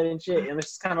 like you said, and shit. And it's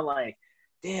just kind of like,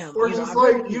 damn. Or just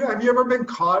like, have you ever been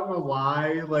caught in a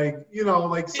lie? Like,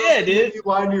 yeah, dude. You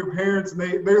lie to your parents,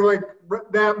 and they're like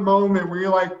that moment where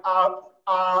you're like,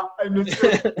 and it's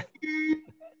just,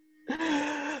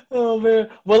 oh man.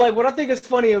 Well, like what I think is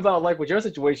funny about like with your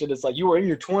situation is like you were in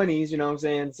your 20s, you know what I'm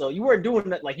saying? So you weren't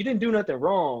doing that, like you didn't do nothing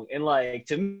wrong. And like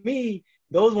to me,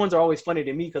 those ones are always funny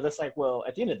to me because it's like, well,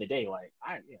 at the end of the day, like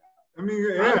I mean,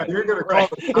 yeah, you're gonna call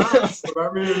the cops. But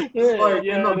I mean, it's like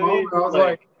in the moment, I was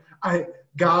like,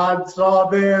 God saw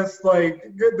this. Like,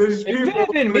 there's people. If it had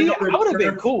been me, I would have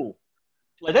been cool.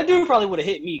 Like that dude probably would have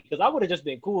hit me because I would have just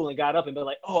been cool and got up and been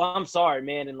like, "Oh, I'm sorry,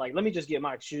 man," and like, let me just get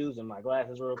my shoes and my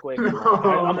glasses real quick. And,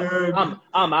 like,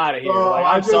 I'm out of here. Like,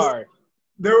 I'm sorry.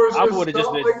 There was I would have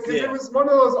just been because it was one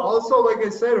of those. Also, like I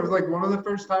said, it was like one of the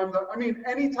first times. I mean,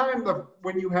 anytime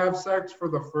when you have sex for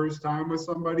the first time with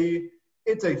somebody.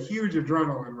 It's a huge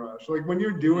adrenaline rush. Like when you're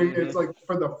doing it's like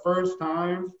for the first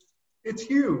time, it's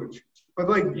huge. But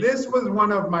like this was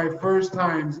one of my first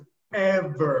times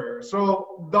ever.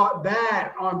 So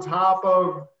that on top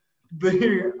of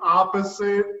the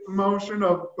opposite emotion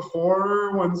of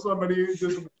horror when somebody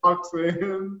just walks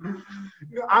in.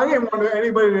 I didn't want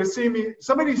anybody to see me.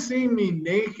 Somebody seeing me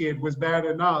naked was bad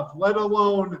enough, let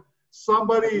alone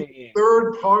somebody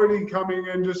third party coming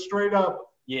in just straight up.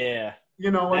 Yeah.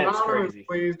 Anonymously,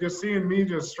 just seeing me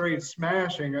just straight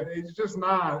smashing, it's just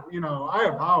not, I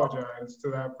apologize to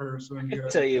that person. I can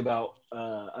tell you about,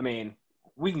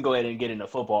 we can go ahead and get into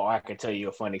football. I can tell you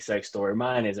a funny sex story.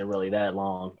 Mine isn't really that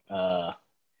long.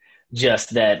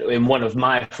 Just that in one of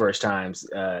my first times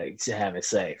having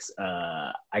sex,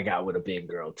 I got with a big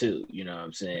girl too, you know what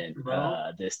I'm saying?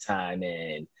 This time,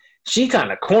 and she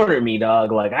kind of cornered me,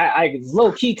 dog. Like I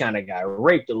low-key kind of got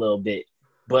raped a little bit.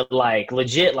 But like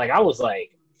legit, like I was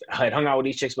like, I had hung out with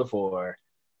these chicks before.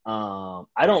 I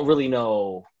don't really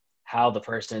know how the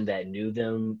person that knew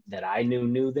them, that I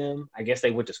knew them. I guess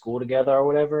they went to school together or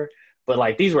whatever. But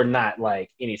like these were not like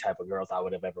any type of girls I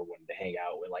would have ever wanted to hang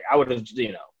out with. Like I would have,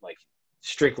 like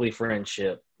strictly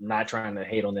friendship, not trying to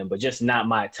hate on them, but just not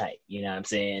my type. You know what I'm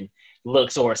saying?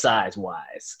 Looks or size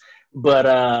wise.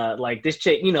 But like this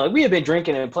chick, we had been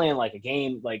drinking and playing like a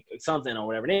game, like something or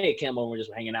whatever. They came over and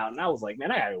just hanging out, and I was like,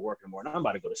 man, I gotta work in the morning. I'm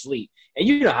about to go to sleep. And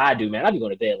you know how I do, man. I be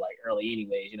going to bed like early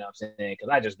anyways. You know what I'm saying? Because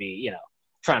I just be,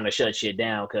 trying to shut shit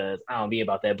down because I don't be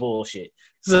about that bullshit.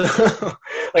 So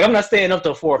like I'm not staying up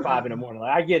till 4 or 5 in the morning.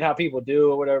 Like I get how people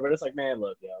do or whatever, but it's like, man,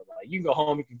 look, like you can go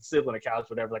home, you can sit on the couch,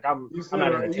 whatever. Like I'm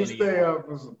not entertaining you. Stay up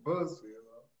with some pussy.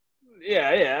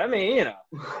 Yeah. I mean,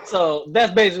 So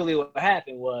that's basically what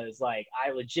happened was like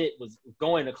I legit was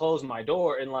going to close my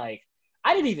door and like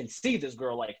I didn't even see this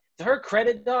girl. Like to her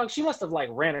credit, dog, she must have like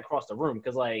ran across the room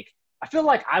because like I feel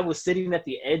like I was sitting at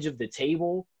the edge of the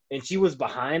table and she was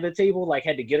behind the table, like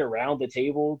had to get around the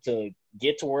table to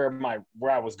get to where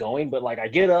I was going. But like I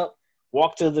get up,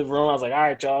 walk to the room, I was like, all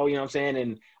right, y'all, you know what I'm saying?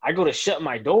 And I go to shut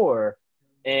my door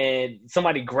and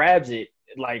somebody grabs it.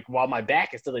 Like while my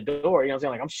back is to the door, you know what I'm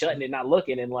saying? Like I'm shutting it, not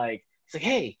looking, and like it's like,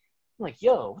 hey, I'm like,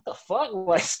 yo, what the fuck?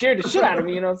 Like scared the shit out of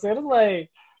me, you know what I'm saying? I'm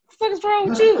like, what the fuck is wrong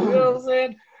with you? You know what I'm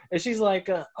saying? And she's like,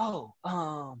 how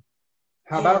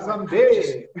about some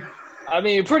dick? I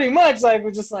mean, pretty much, like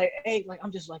we're just like, hey, like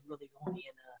I'm just like really horny,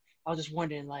 and I was just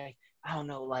wondering, like, I don't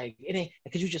know, like it ain't,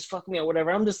 could you just fuck me or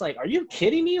whatever? I'm just like, are you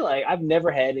kidding me? Like I've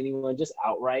never had anyone just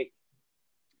outright.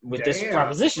 With this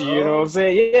proposition, bro. You know what I'm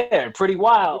saying? Yeah, pretty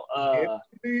wild.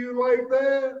 Do you like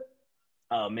that?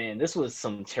 Oh man, this was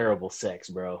some terrible sex,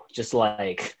 bro. Just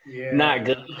like not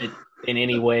good. in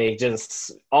any way.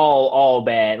 Just all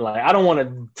bad. Like, I don't want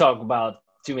to talk about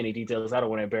too many details. I don't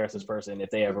want to embarrass this person if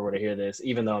they ever were to hear this,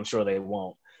 even though I'm sure they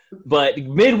won't. But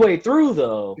midway through,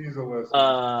 though,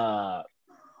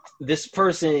 this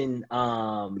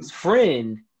person's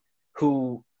friend,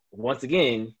 who, once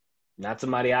again, not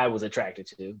somebody I was attracted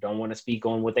to, don't want to speak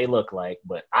on what they look like,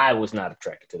 but I was not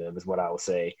attracted to them, is what I would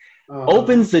say,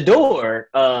 opens the door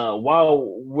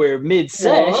while we're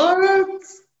mid-sesh.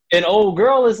 An old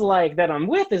girl is like, that I'm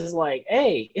with, is like,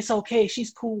 hey, it's okay,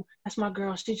 she's cool, that's my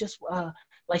girl, she just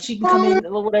like, she can come in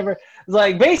or whatever.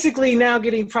 Like, basically now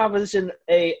getting proposition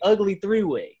a ugly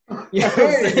three-way. You know what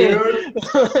I'm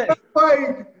saying?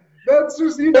 Like, that's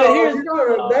just,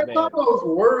 that's almost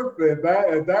worth it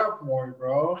at that point,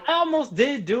 bro. I almost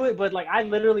did do it, but like, I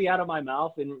literally out of my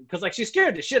mouth, and because like, she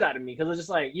scared the shit out of me, because it's just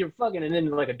like, you're fucking, and then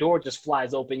like a door just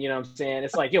flies open, you know what I'm saying?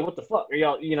 It's like, yo, what the fuck are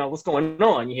y'all, you know, what's going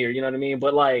on here, you know what I mean?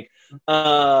 But like,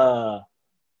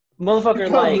 motherfucker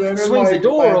like swings the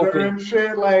door open and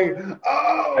shit, like,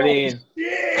 oh, I mean,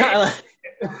 shit.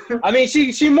 I mean,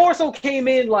 she more so came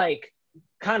in like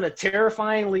kind of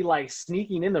terrifyingly, like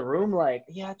sneaking in the room, like,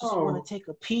 yeah, I just want to take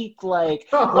a peek, like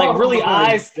really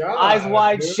eyes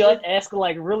wide shut, asking,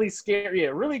 like, really scary,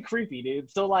 really creepy,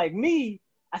 dude. So like me,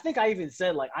 I think I even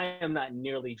said, like, I am not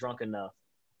nearly drunk enough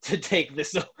to take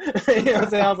this. You know what I'm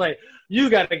saying? I was like, you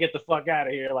got to get the fuck out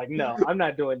of here. Like, no, I'm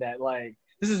not doing that. Like,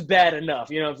 this is bad enough,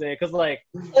 you know what I'm saying? Because, like,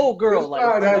 old girl, this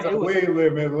like, has a weight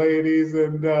limit, ladies,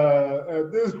 and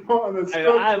at this point,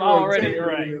 I'm already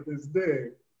right. This day.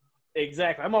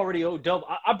 Exactly, I'm already double.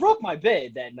 I broke my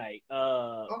bed that night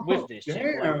with this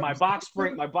chick. Like, my box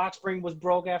spring was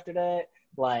broke after that.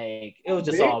 Like, it was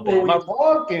just all bad.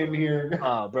 Walking here.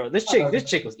 Oh, bro, this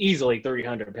chick was easily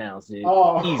 300 pounds, dude.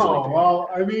 Easily. Well,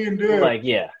 I mean, dude. Like,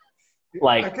 yeah.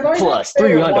 Like, plus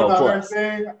 300 plus.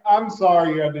 Thing? I'm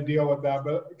sorry you had to deal with that,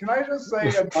 but can I just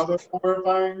say another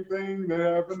horrifying thing that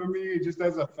happened to me just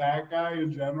as a fat guy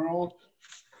in general?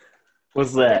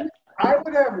 What's that? I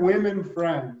would have women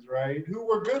friends, right, who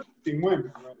were good-looking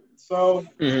women, right? So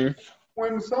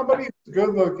when somebody's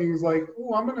good-looking is like,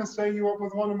 ooh, I'm going to set you up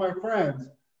with one of my friends,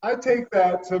 I take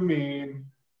that to mean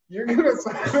you're going to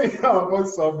set me up with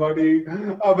somebody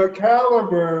of a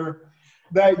caliber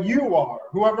that you are,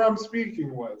 whoever I'm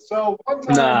speaking with. So one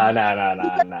time,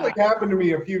 nah. It happened to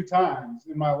me a few times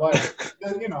in my life.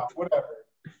 You know, whatever.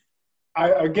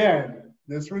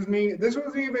 This was me. This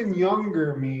was even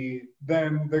younger me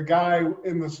than the guy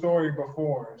in the story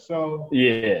before. So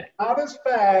yeah, not as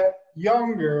fat,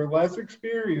 younger, less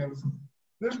experienced.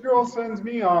 This girl sends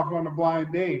me off on a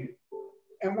blind date,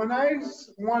 and when I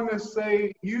want to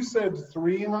say, you said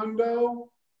 300.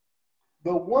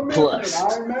 The woman plus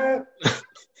that I met,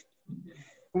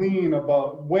 clean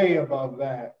above, way above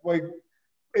that. Like,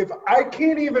 if I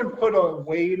can't even put a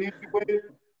weight into it,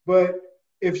 but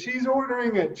if she's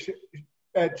ordering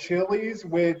at Chili's,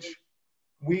 which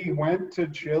we went to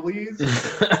Chili's,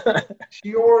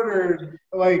 she's ordering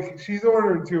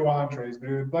 2 entrees,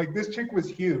 dude. Like, this chick was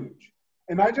huge.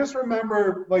 And I just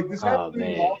remember, like, this happened to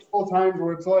me multiple times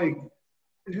where it's like,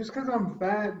 just because I'm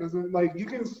fat doesn't, like, you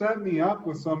can set me up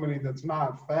with somebody that's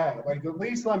not fat. Like, at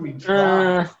least let me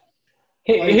try.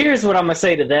 Here's what I'm going to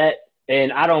say to that.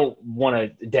 And I don't want to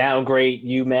downgrade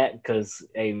you, Matt, because,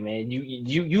 hey, man,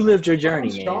 you lived your journey,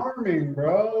 man. Charming,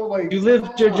 bro. Like, you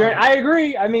lived your journey. I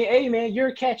agree. I mean, hey, man, you're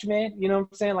a catch, man. You know what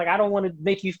I'm saying? Like, I don't want to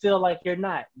make you feel like you're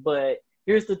not. But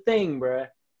here's the thing, bro.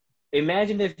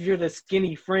 Imagine if you're the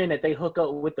skinny friend that they hook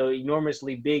up with the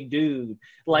enormously big dude.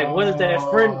 Like, what is that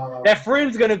friend? That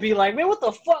friend's going to be like, man, what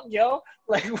the fuck, yo?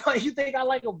 Like, why you think I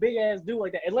like a big-ass dude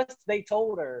like that? Unless they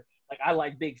told her, like, I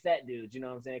like big fat dudes, you know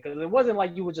what I'm saying? Because it wasn't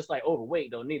like you were just, like, overweight,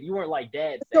 though, neither. You weren't, like,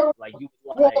 dad fat. Like, you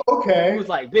were, like, okay. You was,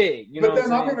 like, big, you know what I'm saying?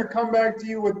 But then I'm going to come back to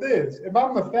you with this. If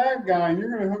I'm the fat guy and you're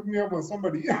going to hook me up with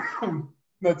somebody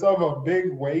that's of a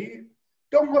big weight,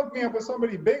 don't hook me up with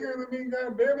somebody bigger than me,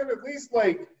 God damn it. At least,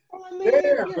 like,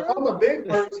 if I'm a big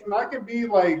person, I could be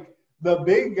like the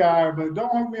big guy, but don't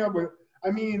hook me up with.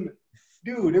 I mean,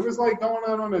 dude, it was like going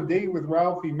out on a date with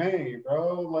Ralphie May,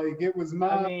 bro. Like, it was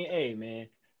not. I mean, hey, man,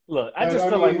 look, I just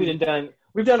feel like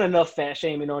we've done enough fat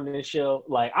shaming on this show.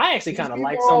 Like, I actually kind of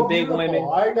like some big women.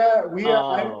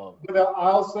 But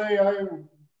I'll say I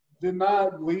did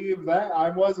not leave that. I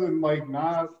wasn't like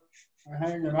not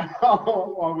hanging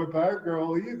out with that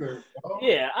girl either. Bro.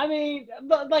 Yeah, I mean,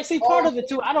 but like, see, part of it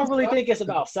too, I don't really think it's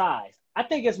about size. I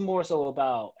think it's more so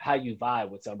about how you vibe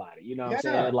with somebody. You know what I'm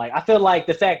saying? Like, I feel like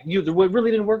the fact what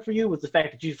really didn't work for you was the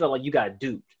fact that you felt like you got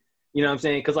duped. You know what I'm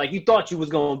saying? Because like you thought you was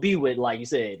gonna be with, like you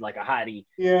said, like a hottie,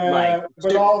 Yeah, like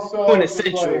but also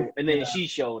quintessential, like, and then she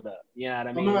showed up. You know what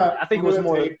I mean? I think I'm it was gonna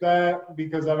more. take that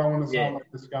because I don't want to sound Yeah.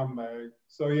 like the scumbag.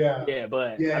 So yeah. Yeah,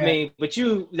 but Yeah. I mean,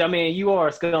 you are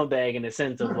a scumbag in the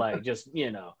sense of like just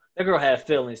that girl had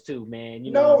feelings too, man.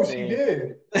 You know No, what I'm she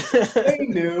saying? did. They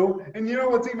knew. And you know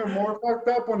what's even more fucked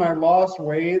up? When I lost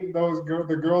weight,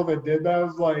 the girl that did that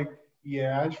was like,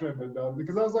 yeah, I shouldn't have done,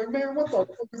 because I was like, man, what the fuck?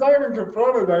 Because I even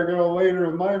confronted that girl later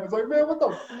in life. It's like, man, what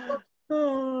the fuck?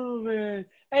 Oh man,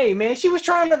 hey man, she was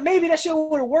trying to. Maybe that shit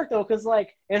would have worked though, because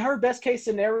like in her best case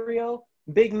scenario,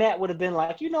 Big Matt would have been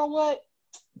like, you know what,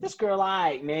 this girl,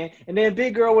 alright, man, and then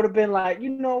Big Girl would have been like, you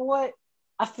know what,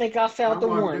 I think I found the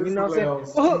one. You know what I'm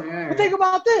saying? But think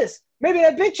about this. Maybe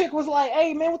that big chick was like,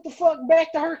 hey man, what the fuck,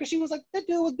 back to her, because she was like, that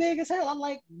dude was big as hell. I'm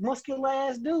like, muscular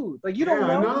ass dude. Like you don't know.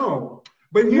 I know.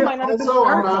 But You yeah, might not have been also, in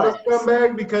her I'm not a class.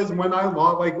 scumbag because when I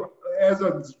lost, like, as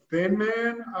a thin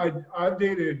man, I've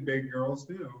dated big girls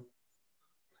too.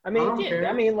 I mean, don't care.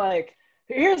 I mean, like,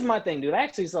 here's my thing, dude. I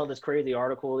actually saw this crazy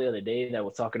article the other day that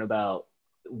was talking about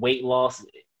weight loss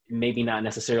maybe not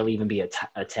necessarily even be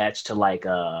attached to like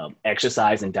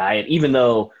exercise and diet, even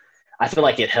though I feel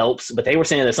like it helps. But they were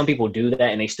saying that some people do that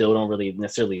and they still don't really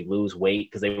necessarily lose weight,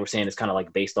 because they were saying it's kind of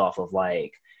like based off of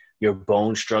like your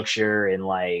bone structure and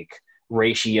like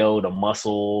ratio to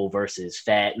muscle versus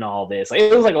fat and all this. Like,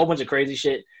 it was like a whole bunch of crazy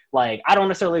shit. Like, I don't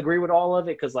necessarily agree with all of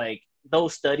it, because like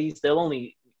those studies, they'll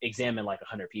only examine like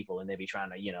 100 people and they'll be trying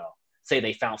to, say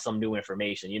they found some new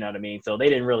information, you know what I mean? So they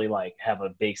didn't really like have a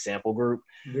big sample group.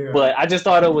 Yeah. But I just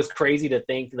thought it was crazy to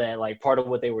think that like part of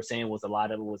what they were saying was a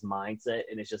lot of it was mindset.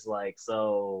 And it's just like,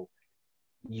 so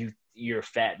you're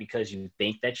fat because you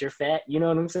think that you're fat, you know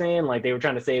what I'm saying? Like they were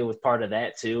trying to say it was part of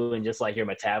that too, and just like your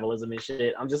metabolism and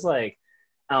shit. I'm just like,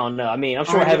 I don't know. I mean, I'm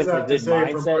sure having a good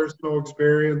mindset. From personal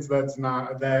experience, that's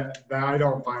not that I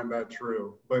don't find that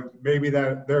true. But maybe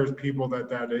that there's people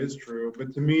that is true.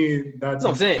 But to me, that's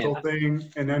a mental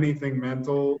thing, and anything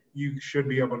mental you should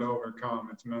be able to overcome.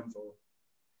 It's mental.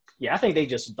 Yeah, I think they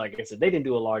just, like I said, they didn't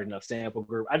do a large enough sample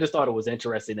group. I just thought it was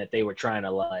interesting that they were trying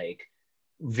to like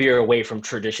veer away from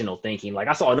traditional thinking. Like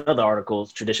I saw another article,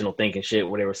 traditional thinking shit,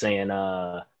 where they were saying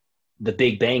the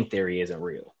Big Bang Theory isn't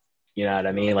real. You know what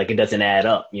I mean? Like it doesn't add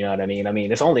up. You know what I mean? I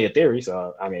mean, it's only a theory.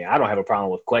 So, I mean, I don't have a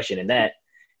problem with questioning that.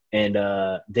 And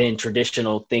then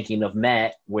traditional thinking of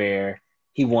Matt, where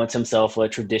he wants himself a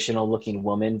traditional looking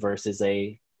woman versus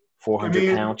a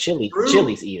 400-pound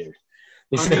Chili's eater.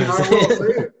 I mean, I will say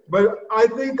it. But I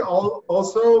think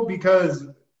also because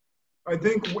I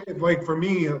think like for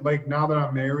me, like now that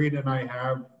I'm married and I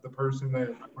have the person that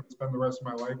I want to spend the rest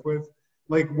of my life with,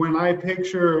 like when I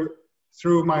picture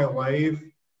through my life,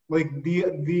 like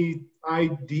the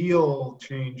ideal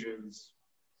changes,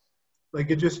 like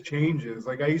it just changes.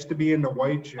 Like I used to be into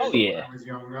white chicks when I was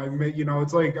young.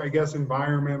 It's like, I guess,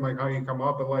 environment, like how you come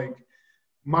up, but like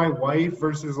my wife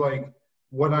versus like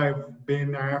what I've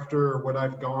been after, or what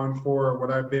I've gone for, or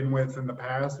what I've been with in the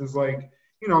past is like,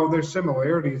 there's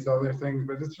similarities to other things,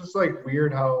 but it's just like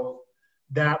weird how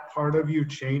that part of you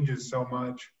changes so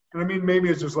much. And I mean, maybe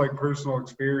it's just like personal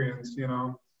experience,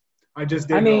 I just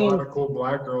did a lot of cool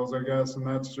black girls, I guess, and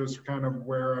that's just kind of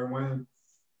where I went.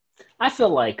 I feel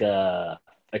like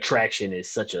attraction is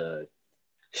such a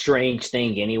strange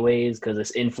thing anyways, because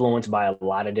it's influenced by a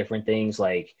lot of different things,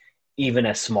 like even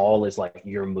as small as like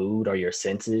your mood or your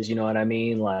senses, you know what I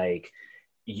mean? Like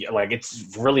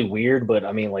it's really weird, but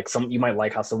I mean, like you might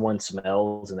like how someone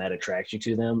smells and that attracts you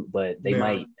to them, but they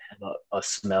might have a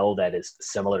smell that is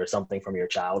similar to something from your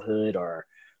childhood or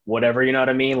whatever, you know what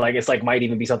I mean? Like it's like might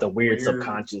even be something weird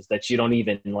subconscious that you don't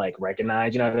even like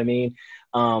recognize, you know what I mean?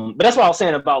 But that's what I was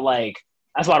saying about like,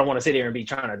 that's why I don't want to sit here and be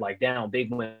trying to like down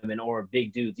big women or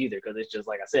big dudes either, because it's just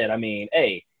like I said, I mean,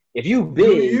 hey, if you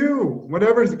big,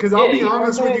 whatever, because I'll be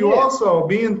honest with you also,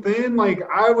 being thin, like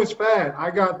I was fat,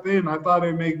 I got thin, I thought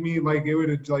it'd make me like, it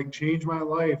would like change my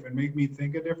life and make me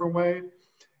think a different way.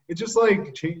 It just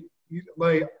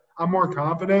like I'm more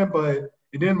confident, but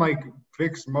it didn't like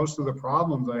fix most of the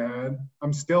problems I had.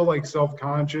 I'm still like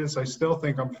self-conscious. I still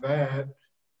think I'm fat.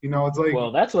 It's like,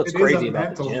 well, that's what's crazy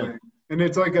about the gym. Thing. And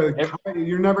it's like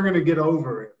you're never going to get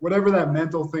over it. Whatever that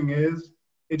mental thing is,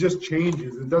 it just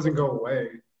changes. It doesn't go away.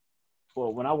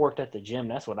 Well, when I worked at the gym,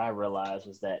 that's what I realized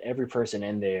was that every person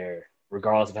in there,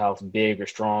 regardless of how big or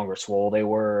strong or swole they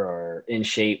were or in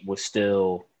shape, was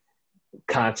still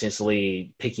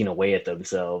consciously picking away at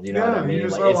themselves. You know what I mean? You're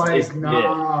just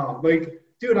nah. Like,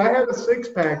 dude, I had a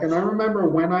six-pack, and I remember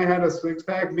when I had a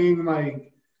six-pack being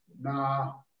like,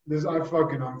 nah,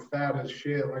 I'm fat as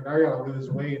shit. Like, I gotta lose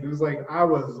weight. And it was like, I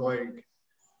was like,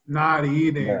 not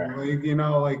eating. Bruh. Like, you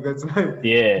know, like that's not,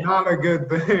 Yeah. not a good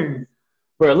thing.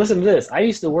 Bro, listen to this. I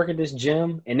used to work at this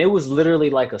gym, and it was literally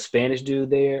like a Spanish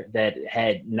dude there that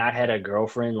had not had a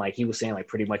girlfriend. Like he was saying, like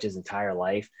pretty much his entire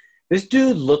life. This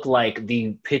dude looked like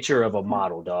the picture of a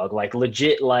model, dog. Like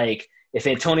legit, like if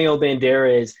Antonio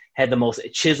Banderas had the most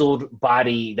chiseled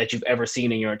body that you've ever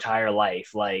seen in your entire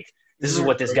life, like this is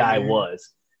what this guy was.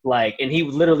 Like, and he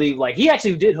literally, like, he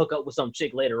actually did hook up with some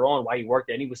chick later on while he worked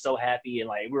there, and he was so happy, and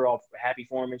like we were all happy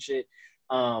for him and shit.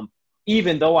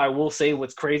 Even though I will say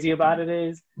what's crazy about it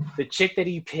is the chick that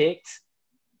he picked,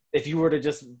 if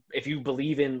you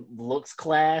believe in looks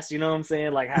class, you know what I'm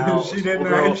saying? Like how she didn't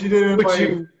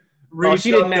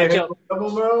match up.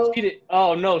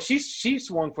 Oh no, she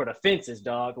swung for the fences,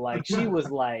 dog. Like she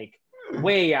was like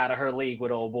way out of her league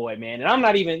with old boy, man. And I'm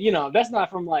not even, that's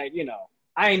not from like,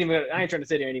 I ain't trying to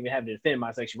sit there and even have to defend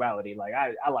my sexuality. Like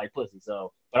I like pussy,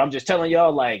 so, but I'm just telling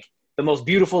y'all, like the most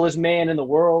beautifulest man in the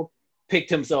world picked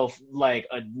himself like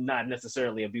not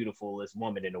necessarily a beautifulest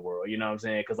woman in the world, you know what I'm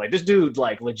saying? Because like this dude,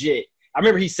 like legit, I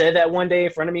remember he said that one day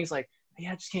in front of me. He's like,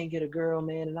 "Yeah, I just can't get a girl,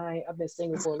 man, and I've been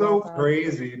single for a long time." So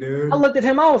crazy, dude. I looked at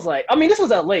him, I was like, I mean, this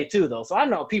was LA too, though, so I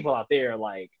know people out there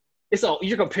like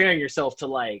you're comparing yourself to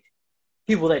like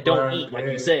people that don't eat, like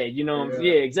you said, you know?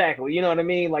 Yeah, exactly. You know what I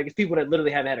mean? Like it's people that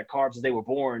literally haven't had carbs since they were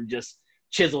born, just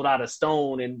chiseled out of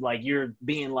stone, and like you're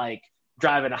being like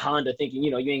driving a Honda thinking,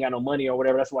 you ain't got no money or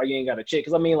whatever. That's why you ain't got a chick.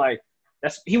 Because I mean, like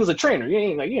he was a trainer. You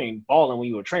ain't balling when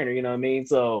you were a trainer. You know what I mean?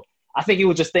 So I think it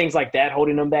was just things like that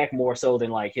holding him back more so than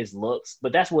like his looks.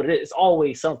 But that's what it is. It's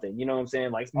always something. You know what I'm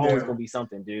saying? Like it's always gonna be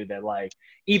something, dude. That like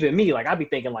even me, like I'd be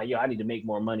thinking like, yo, I need to make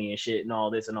more money and shit and all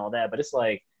this and all that. But it's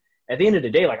like at the end of the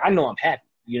day, like I know I'm happy.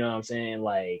 You know what I'm saying?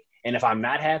 Like, and if I'm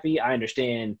not happy, I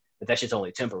understand that shit's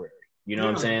only temporary. You know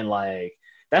what I'm saying? Like.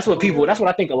 That's what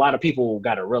I think a lot of people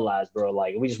got to realize, bro.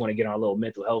 Like, we just want to get on our little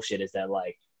mental health shit is that,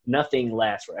 like, nothing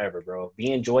lasts forever, bro.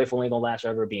 Being joyful ain't going to last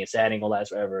forever. Being sad ain't going to last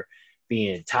forever.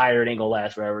 Being tired ain't going to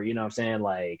last forever. You know what I'm saying?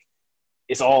 Like,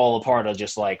 it's all a part of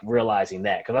just, like, realizing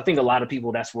that. Because I think a lot of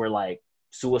people, that's where, like,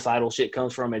 suicidal shit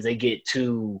comes from is they get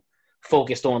too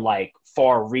focused on, like,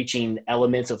 far-reaching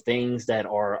elements of things that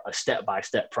are a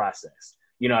step-by-step process.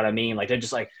 You know what I mean? Like, they're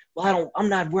just like, well, I'm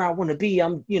not where I want to be.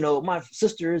 I'm, my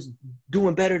sister is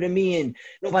doing better than me and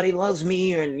nobody loves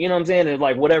me. And you know what I'm saying? And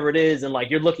like, whatever it is. And like,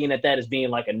 you're looking at that as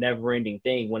being like a never ending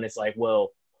thing when it's like,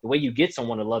 well, the way you get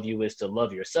someone to love you is to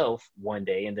love yourself one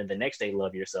day. And then the next day,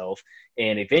 love yourself.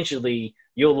 And eventually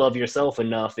you'll love yourself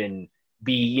enough and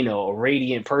be, a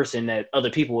radiant person that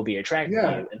other people will be attracted to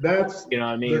you. And, that's, you know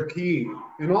what I mean? The key.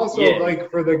 And also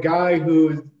like for the guy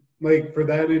who's, like for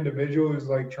that individual who's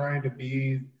like trying to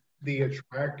be the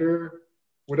attractor,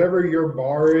 whatever your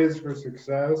bar is for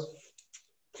success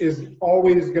is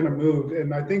always going to move.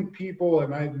 And I think people,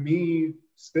 and me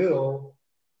still,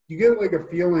 you get like a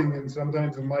feeling and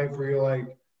sometimes in life where you're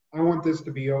like, I want this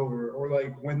to be over, or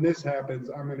like when this happens,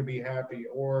 I'm going to be happy,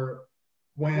 or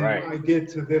when I get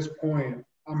to this point,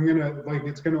 I'm going to like,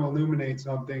 it's going to illuminate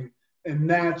something. And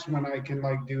that's when I can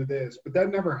like do this, but that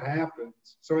never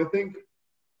happens. So I think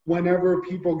whenever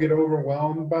people get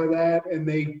overwhelmed by that and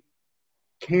they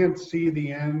can't see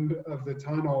the end of the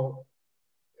tunnel,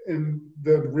 and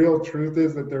the real truth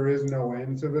is that there is no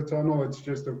end to the tunnel. It's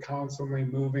just a constantly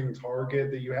moving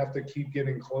target that you have to keep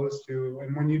getting close to.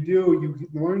 And when you do, you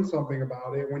learn something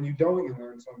about it. When you don't, you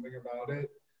learn something about it.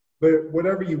 But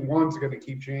whatever you want is going to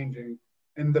keep changing.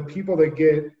 And the people that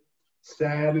get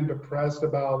sad and depressed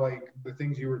about like the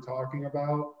things you were talking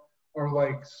about are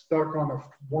like stuck on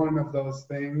one of those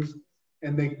things,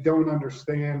 and they don't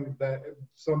understand that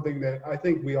something that I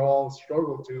think we all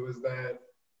struggle to is that,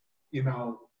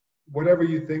 whatever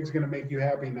you think is going to make you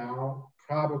happy now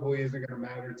probably isn't going to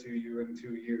matter to you in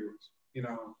 2 years.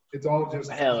 It's all just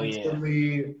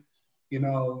constantly,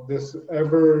 this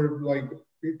ever like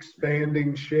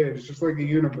expanding shit. It's just like the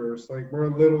universe. Like we're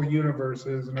little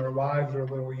universes and our lives are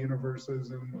little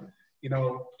universes, and,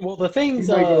 well, the things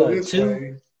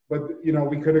way, but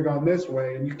we could have gone this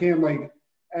way, and you can't like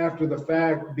after the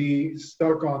fact be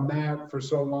stuck on that for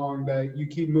so long that you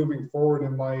keep moving forward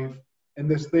in life, and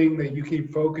this thing that you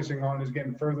keep focusing on is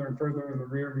getting further and further in the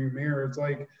rearview mirror. It's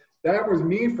like that was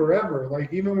me forever.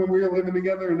 Like even when we were living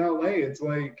together in LA, it's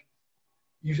like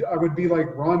I would be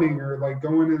like running or like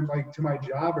going in like to my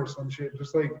job or some shit,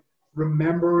 just like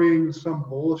remembering some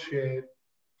bullshit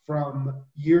from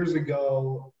years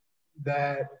ago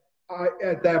that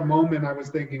at that moment I was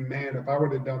thinking, man, if I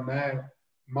would have done that,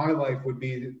 my life would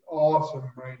be awesome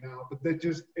right now. But it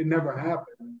never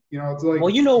happened. It's like, well,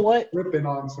 you know what? Ripping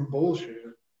on some bullshit.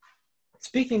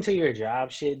 Speaking to your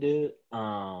job shit, dude,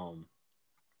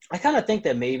 I kind of think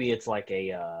that maybe it's like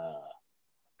a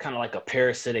kind of like a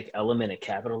parasitic element of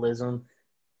capitalism.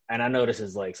 And I know this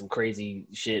is like some crazy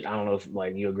shit. I don't know if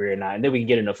like you agree or not. And then we can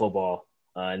get into football,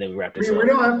 and then we wrap this up. We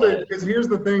don't have to, because here's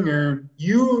the thing, Aaron.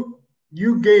 You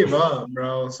gave up,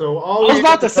 bro. So all I was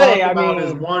about to say, I mean,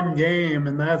 is one game,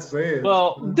 and that's it.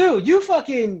 Well, dude,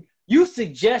 you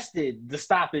suggested the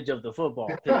stoppage of the football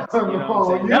picks. You know what I'm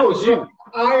saying? That was you.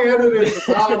 I edited the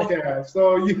podcast,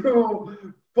 so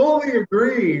you fully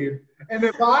agreed. And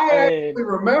if I actually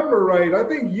remember right, I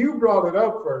think you brought it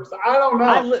up first. I don't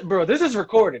know. Bro, this is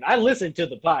recorded. I listened to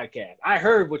the podcast. I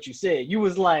heard what you said. You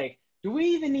was like, do we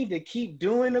even need to keep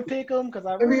doing the pick 'em? Because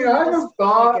I just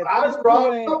thought I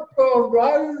brought it up.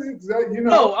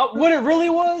 No, what it really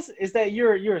was is that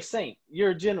you're a saint.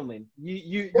 You're a gentleman.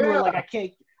 You were like,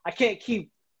 I can't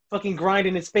keep fucking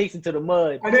grinding his face into the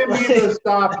mud. I didn't mean to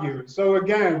stop you. So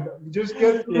again, just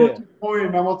get to the point,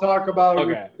 and then we'll talk about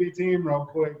the team real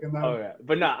quick. And then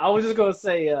but no, I was just gonna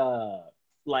say,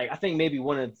 like, I think maybe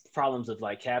one of the problems of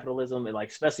like capitalism, and like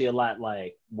especially a lot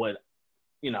like what,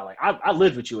 you know, like I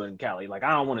lived with you in Cali. Like, I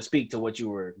don't want to speak to what you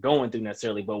were going through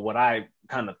necessarily, but what I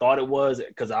kind of thought it was,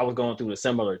 because I was going through a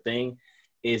similar thing,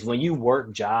 is when you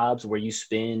work jobs where you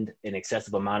spend an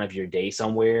excessive amount of your day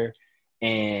somewhere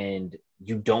and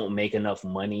you don't make enough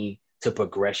money to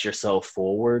progress yourself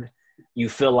forward, you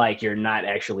feel like you're not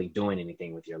actually doing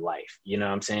anything with your life. You know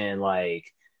what I'm saying? Like,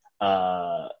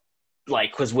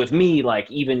 cause with me, like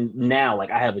even now,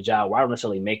 like I have a job where I don't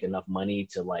necessarily make enough money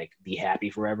to like be happy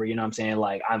forever. You know what I'm saying?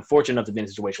 Like, I'm fortunate enough to be in a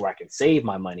situation where I can save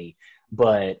my money,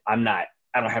 but I don't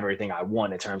have everything I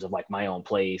want in terms of like my own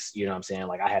place. You know what I'm saying?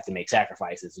 Like, I have to make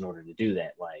sacrifices in order to do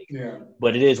that. Like,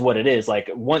 but it is what it is. Like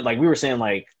like we were saying,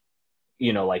 like,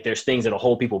 you know, like there's things that'll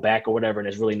hold people back or whatever, and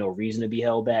there's really no reason to be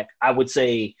held back. I would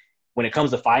say when it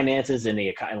comes to finances and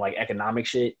like economic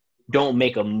shit, don't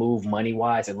make a move money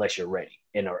wise unless you're ready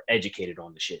and are educated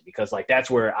on the shit, because like that's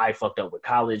where I fucked up with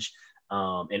college,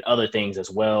 and other things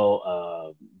as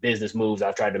well. Business moves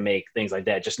I've tried to make, things like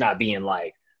that, just not being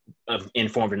like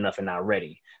informed enough and not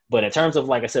ready. But in terms of,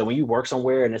 like I said, when you work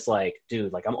somewhere and it's like,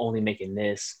 dude, like I'm only making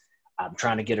this, I'm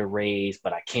trying to get a raise,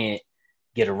 but I can't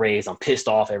get a raise. I'm pissed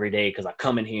off every day because I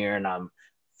come in here and I'm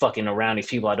fucking around these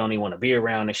people I don't even want to be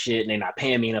around and shit, and they're not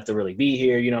paying me enough to really be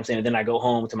here. You know what I'm saying? And then I go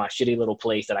home to my shitty little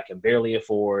place that I can barely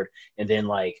afford, and then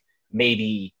like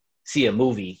maybe see a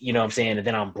movie, you know what I'm saying? And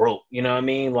then I'm broke, you know what I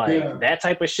mean? Like that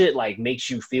type of shit like makes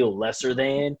you feel lesser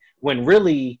than, when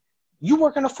really you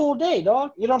working a full day,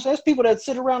 dog. You know what I'm saying? There's people that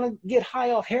sit around and get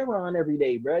high off heroin every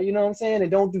day, bro. You know what I'm saying? And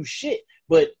don't do shit.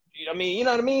 But I mean, you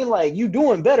know what I mean? Like, you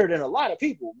doing better than a lot of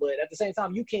people, but at the same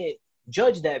time, you can't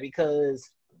judge that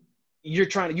because you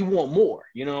want more.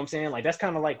 You know what I'm saying? Like, that's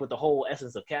kind of like what the whole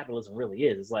essence of capitalism really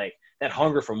is. It's like that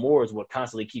hunger for more is what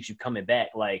constantly keeps you coming back,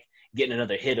 like getting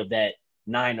another hit of that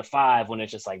 9 to 5 when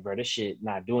it's just like, bro, this shit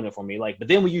not doing it for me. Like, but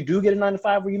then when you do get a 9 to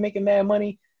 5 where you're making mad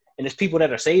money and there's people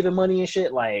that are saving money and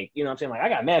shit, like, you know what I'm saying? Like, I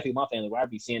got mad people in my family where I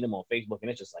be seeing them on Facebook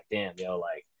and it's just like, damn, yo,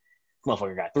 like,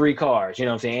 motherfucker got 3 cars, you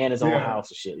know what I'm saying, and his own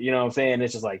house and shit, you know what I'm saying?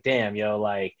 It's just like, damn, yo,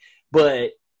 like,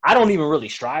 but I don't even really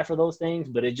strive for those things,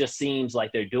 but it just seems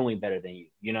like they're doing better than you,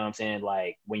 you know what I'm saying?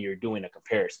 Like, when you're doing a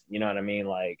comparison, you know what I mean?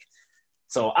 Like,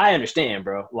 so I understand,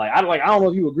 bro. Like, I don't know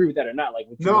if you agree with that or not. Like,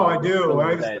 no, I do.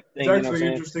 It's actually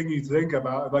interesting you think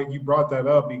about, like, you brought that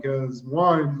up because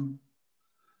one,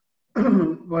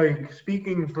 like,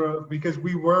 speaking for, because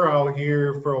we were out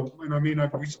here and I mean,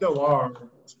 we still are,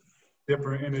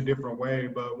 in a different way,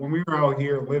 but when we were out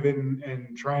here living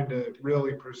and trying to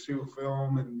really pursue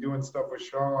film and doing stuff with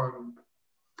Sean,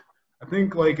 I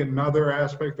think like another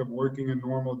aspect of working a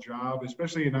normal job,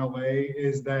 especially in LA,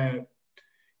 is that,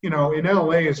 you know, in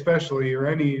LA especially, or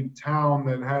any town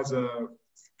that has a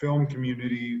film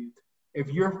community, if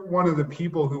you're one of the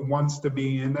people who wants to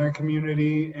be in that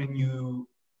community and you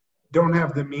don't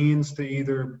have the means to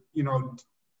either, you know,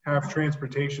 have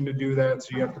transportation to do that,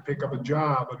 so you have to pick up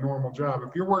a normal job.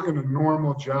 If you're working a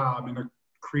normal job in a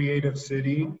creative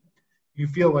city, you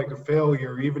feel like a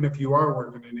failure, even if you are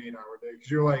working an 8-hour day,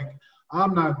 because you're like,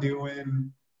 I'm not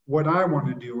doing what I want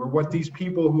to do or what these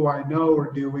people who I know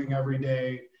are doing every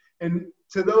day. And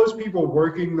to those people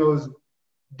working those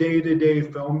day-to-day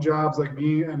film jobs, like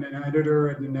being an editor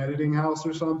at an editing house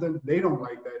or something, they don't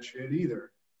like that shit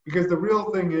either. Because the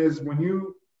real thing is, when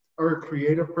you are a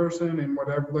creative person and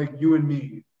whatever, like you and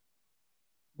me,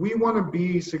 we want to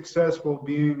be successful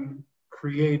being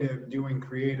creative, doing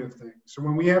creative things. So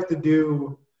when we have to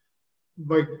do,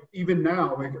 like, even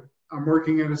now, like, I'm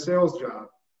working at a sales job.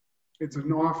 It's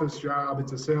an office job,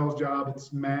 it's a sales job,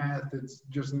 it's math, it's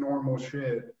just normal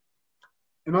shit.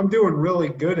 And I'm doing really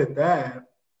good at that.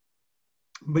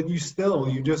 but you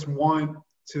just want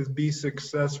to be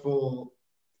successful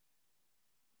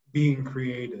being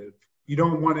creative. You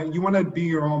want to be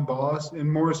your own boss,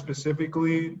 and more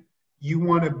specifically, you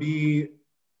want to be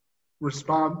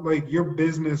like your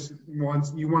business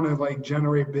wants, you want to like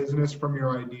generate business from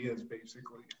your ideas,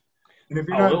 basically. And if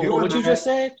you're not doing what you just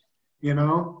said, you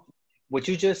know, what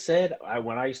you just said,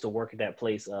 when I used to work at that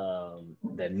place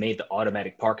that made the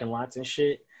automatic parking lots and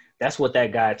shit, that's what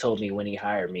that guy told me when he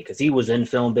hired me, because he was in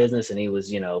film business and he was,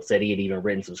 said he had even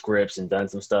written some scripts and done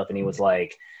some stuff. And he was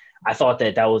like, I thought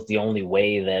that was the only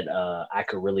way that I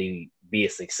could really be a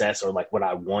success, or like what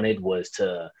I wanted was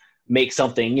to make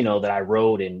something, that I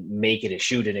wrote and make it and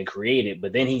shoot it and create it.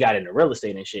 But then he got into real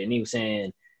estate and shit. And he was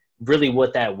saying really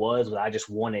what that was I just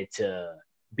wanted to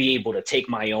be able to take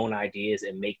my own ideas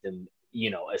and make them,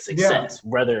 a success,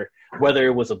 whether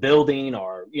it was a building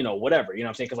or, whatever, what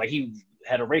I'm saying? Cause like he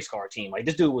had a race car team. Like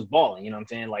this dude was balling, what I'm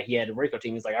saying? Like he had a race car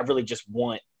team. He's like, I really just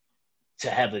want to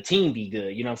have the team be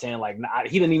good. You know what I'm saying? Like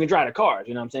he didn't even drive the cars,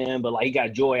 you know what I'm saying? But like he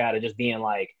got joy out of just being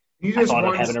like, he just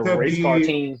wants having a to race be car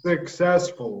team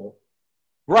successful.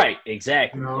 Right.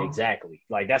 Exactly. Exactly.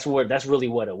 Like that's really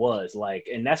what it was like.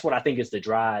 And that's what I think is the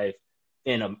drive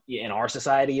in our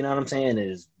society. You know what I'm saying?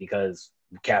 Is because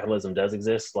capitalism does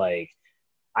exist. Like,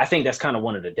 I think that's kind of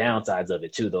one of the downsides of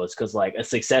it too, though. It's because like a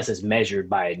success is measured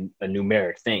by a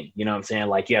numeric thing. You know what I'm saying?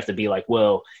 Like you have to be like,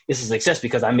 well, it's a success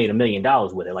because I made $1 million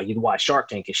with it. Like you watch Shark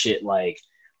Tank and shit. Like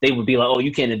they would be like, oh,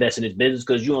 you can't invest in this business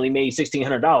because you only made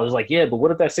 $1,600. Like, yeah, but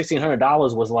what if that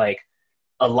 $1,600 was like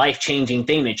a life-changing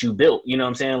thing that you built? You know what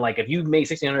I'm saying? Like if you made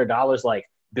 $1,600, like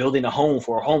building a home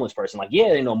for a homeless person, like, yeah,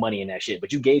 there ain't no money in that shit,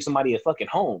 but you gave somebody a fucking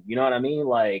home. You know what I mean?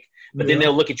 Like, but then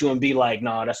they'll look at you and be like,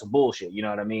 nah, that's some bullshit. You know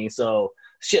what I mean? So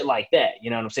shit like that, you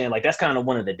know what I'm saying? Like that's kind of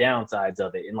one of the downsides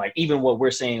of it. And like even what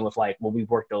we're saying with like when we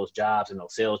work those jobs and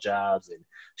those sales jobs and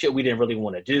shit we didn't really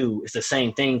want to do, it's the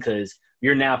same thing because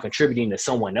you're now contributing to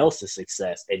someone else's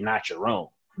success and not your own.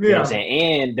 You know what I'm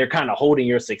saying? And they're kind of holding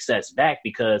your success back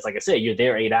because, like I said, you're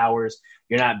there 8 hours,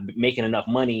 you're not making enough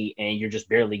money, and you're just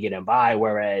barely getting by,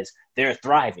 whereas they're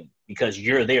thriving because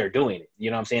you're there doing it.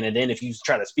 You know what I'm saying? And then if you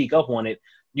try to speak up on it,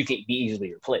 you can be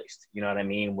easily replaced. You know what I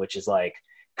mean? Which is like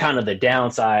kind of the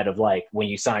downside of like when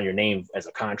you sign your name as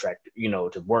a contract,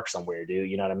 to work somewhere,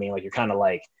 dude. You know what I mean? Like you're kind of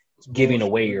like giving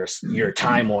away your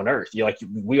time on earth. You're like,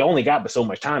 we only got so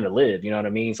much time to live. You know what I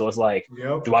mean? So it's like,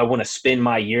 do I want to spend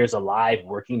my years alive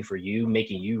working for you,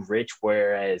 making you rich,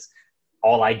 whereas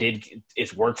all I did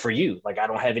is work for you? Like I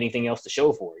don't have anything else to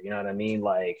show for it. You know what I mean?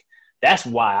 Like that's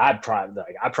why I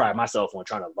pride myself on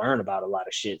trying to learn about a lot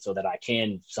of shit so that I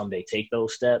can someday take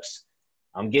those steps.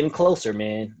 I'm getting closer,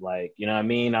 man. Like, you know what I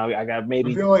mean? I got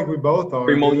maybe I feel like we both are.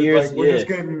 3 more years. Like, we're just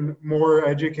getting more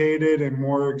educated and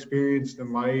more experienced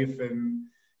in life. And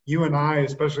you and I,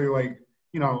 especially like,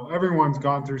 everyone's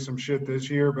gone through some shit this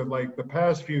year, but like the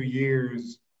past few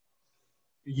years,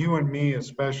 you and me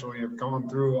especially have gone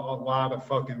through a lot of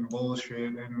fucking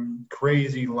bullshit and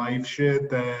crazy life shit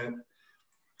that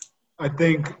I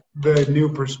think the new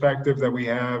perspective that we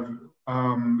have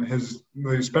has,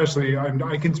 especially,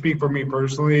 I can speak for me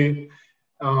personally.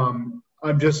 I'm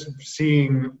just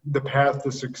seeing the path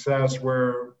to success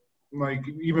where, like,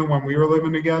 even when we were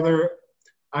living together,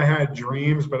 I had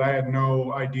dreams, but I had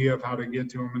no idea of how to get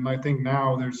to them. And I think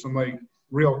now there's some like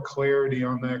real clarity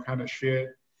on that kind of shit.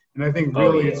 And I think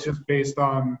really it's just based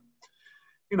on,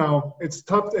 it's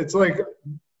tough. It's like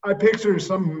I picture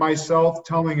myself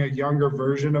telling a younger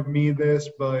version of me this,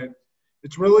 but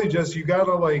it's really just you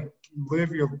gotta like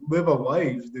live a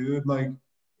life, dude. Like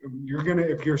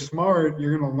if you're smart,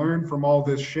 you're gonna learn from all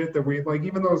this shit that we like,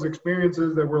 even those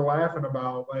experiences that we're laughing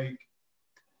about, like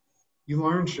you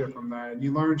learn shit from that.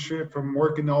 You learn shit from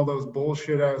working all those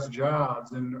bullshit ass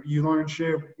jobs, and you learn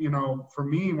shit, for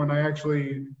me, when I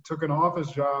actually took an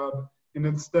office job, and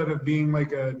instead of being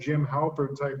like a Jim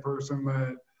Halpert type person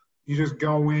that you just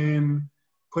go in,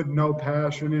 put no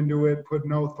passion into it, put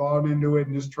no thought into it,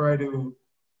 and just try to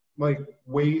like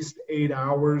waste 8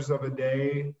 hours of a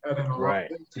day at an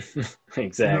office.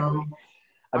 Exactly.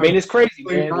 I mean, it's crazy,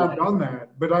 man. I've not done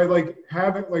that, but I like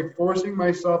haven't like forcing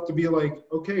myself to be like,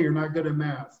 okay, you're not good at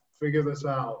math, figure this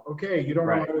out. Okay, you don't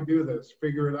know how to do this,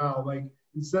 figure it out. Like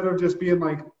instead of just being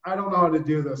like, I don't know how to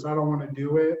do this, I don't want to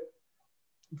do it.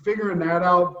 Figuring that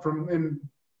out and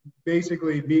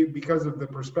basically because of the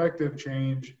perspective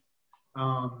change,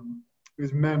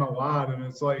 has meant a lot. And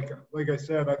it's like I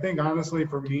said, I think honestly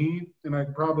for me, and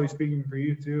I'm probably speaking for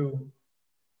you too,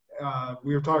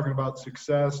 we were talking about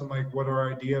success and like what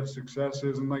our idea of success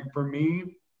is. And like for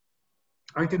me,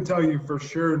 I can tell you for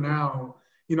sure now,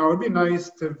 it'd be nice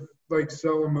to like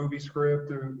sell a movie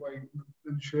script or like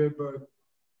and shit, but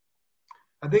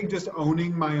I think just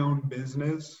owning my own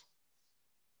business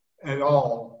at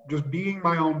all, just being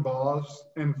my own boss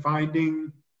and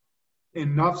finding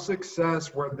enough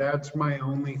success where that's my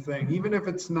only thing, even if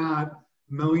it's not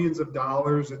millions of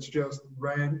dollars, it's just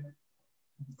rent,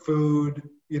 food,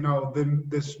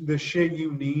 the shit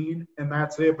you need, and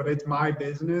that's it. But it's my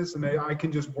business, and I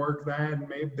can just work that and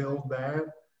maybe build that.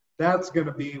 That's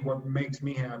gonna be what makes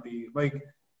me happy. Like,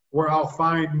 where I'll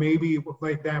find maybe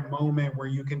like that moment where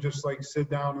you can just like sit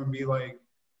down and be like,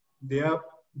 yep,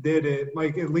 did it.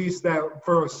 Like, at least that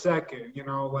for a second,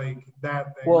 like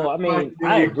that thing. Well, I mean,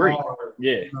 I agree.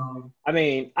 Yeah. You I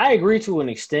mean, I agree to an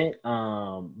extent.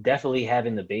 Definitely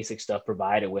having the basic stuff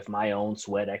provided with my own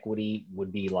sweat equity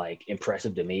would be like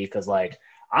impressive to me. Cause like,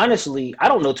 honestly, I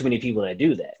don't know too many people that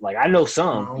do that. Like, I know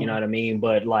some, you know what I mean?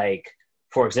 But like,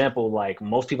 for example, like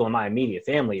most people in my immediate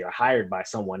family are hired by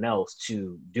someone else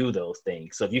to do those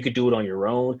things. So if you could do it on your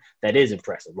own, that is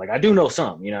impressive. Like, I do know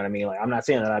some, you know what I mean? Like, I'm not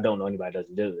saying that I don't know anybody that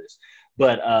doesn't do this,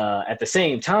 but at the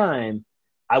same time,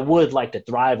 I would like to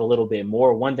thrive a little bit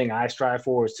more. One thing I strive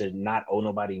for is to not owe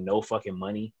nobody no fucking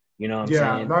money. You know what I'm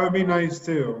saying? Yeah, that would be nice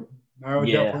too. That would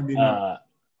definitely be nice.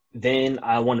 Then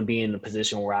I want to be in a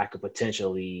position where I could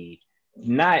potentially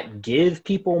not give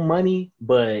people money,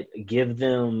 but give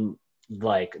them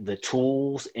like the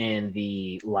tools and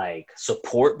the like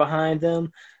support behind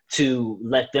them to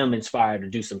let them inspire to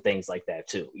do some things like that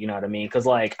too. You know what I mean? Because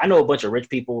like, I know a bunch of rich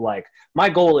people. Like, my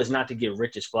goal is not to get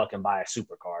rich as fuck and buy a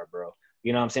supercar, bro.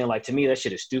 You know what I'm saying? Like, to me, that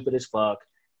shit is stupid as fuck.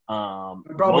 I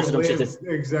probably Most of them live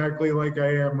exactly like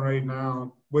I am right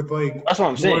now, with like that's what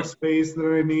I'm saying. More space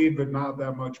than I need, but not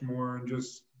that much more, and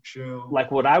just chill.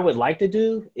 Like, what I would like to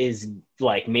do is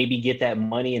like maybe get that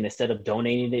money, and instead of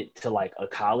donating it to like a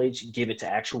college, give it to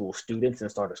actual students and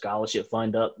start a scholarship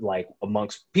fund up like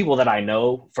amongst people that I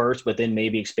know first, but then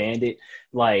maybe expand it.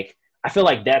 Like, I feel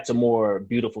like that's a more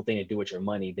beautiful thing to do with your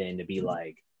money than to be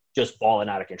like just balling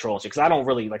out of control. Because I don't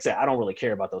really, like I said, I don't really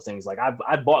care about those things. Like,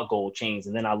 I bought gold chains,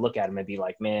 and then I look at them and be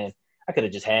like, man, I could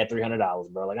have just had $300,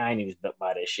 bro. Like, I ain't even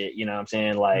buy that shit. You know what I'm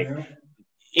saying? Like,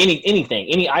 anything,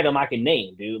 any item I can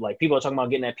name, dude. Like, people are talking about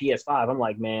getting that PS5. I'm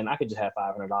like, man, I could just have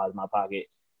 $500 in my pocket.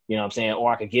 You know what I'm saying?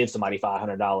 Or I could give somebody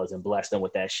 $500 and bless them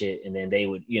with that shit, and then they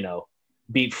would,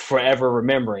 be forever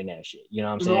remembering that shit. You know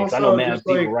what I'm saying? Because I know mad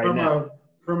people right now.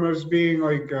 From us being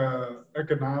like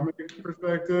economic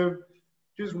perspective,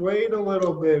 just wait a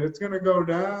little bit. It's gonna go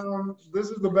down. This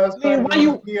is the best time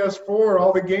to PS4.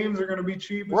 All the games are gonna be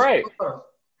cheap. Right.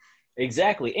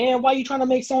 Exactly. And why you trying to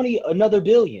make Sony another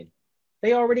billion?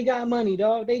 They already got money,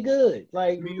 dog. They good.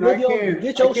 Like, I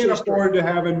can't afford to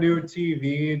have a new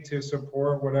TV to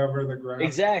support whatever the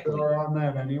graphics are on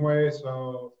that anyway.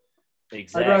 So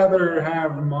I'd rather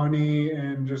have money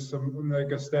and just some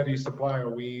like a steady supply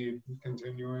of weed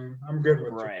continuing. I'm good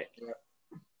with that.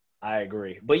 I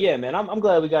agree. But yeah, man, I'm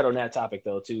glad we got on that topic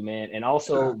though too, man. And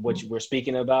also what you were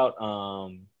speaking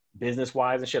about, business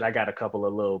wise and shit. I got a couple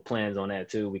of little plans on that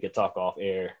too. We could talk off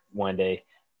air one day.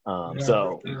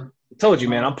 Told you,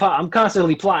 man, I'm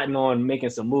constantly plotting on making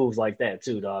some moves like that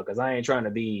too, dog. Because I ain't trying to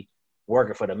be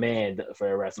working for the man for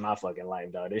the rest of my fucking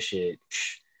life, dog. This shit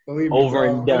over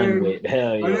and done with.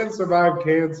 Hell yeah. I didn't survive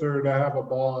cancer to have a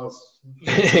boss.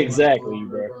 Exactly,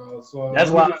 bro. So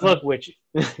that's why I fuck with you,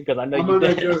 because I know I'm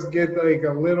gonna just get like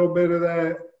a little bit of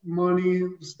that money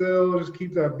still. Just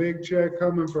keep that big check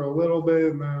coming for a little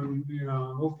bit, and then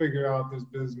we'll figure out this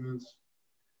business.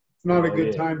 It's not a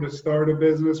good time to start a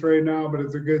business right now, but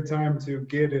it's a good time to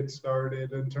get it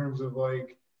started in terms of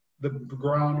like the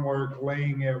groundwork,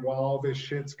 laying it while all this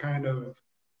shit's kind of,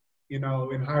 in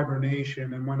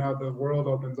hibernation. And when the world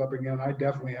opens up again, I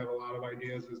definitely have a lot of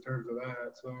ideas in terms of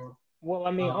that. So, well,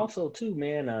 I mean, also too,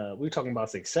 man, we're talking about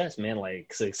success, man.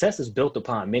 Like, success is built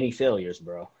upon many failures,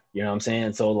 bro. You know what I'm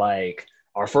saying? So like,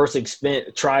 our first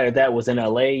try of that was in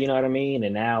LA, you know what I mean?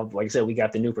 And now, like I said, we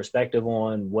got the new perspective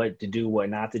on what to do, what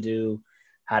not to do,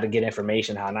 how to get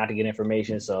information, how not to get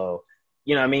information. So,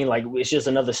 you know what I mean? Like, it's just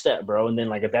another step, bro. And then,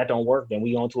 like, if that don't work, then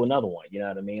we on to another one. You know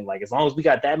what I mean? Like, as long as we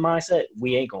got that mindset,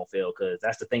 we ain't going to fail, because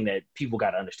that's the thing that people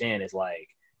got to understand is, like,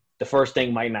 the first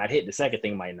thing might not hit, the second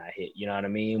thing might not hit. You know what I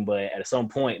mean? But at some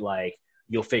point, like,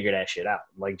 you'll figure that shit out.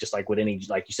 Like, just like with any,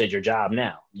 like you said, your job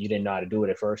now. You didn't know how to do it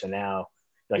at first, and now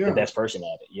the best person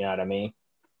at it. You know what I mean?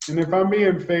 And if I'm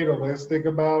being fatalistic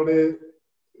about it,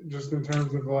 just in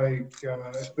terms of like,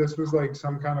 if this was like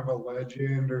some kind of a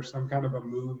legend or some kind of a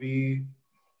movie,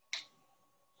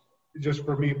 just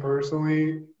for me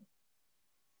personally,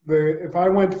 if I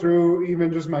went through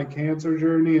even just my cancer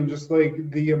journey and just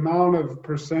like the amount of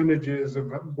percentages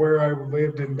of where I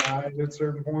lived and died at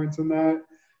certain points in that,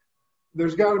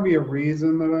 there's got to be a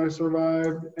reason that I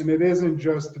survived, and it isn't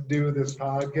just to do this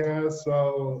podcast.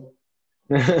 So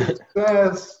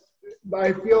success,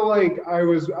 I feel like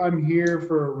I'm here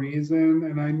for a reason,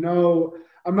 and I know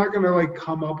I'm not gonna like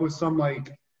come up with some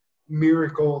like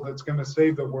miracle that's gonna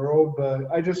save the world,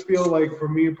 but I just feel like for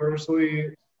me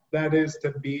personally, that is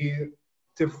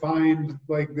to find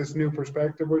like this new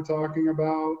perspective we're talking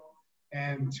about,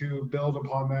 and to build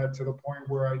upon that to the point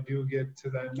where I do get to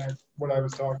that next, what I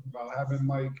was talking about, having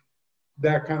like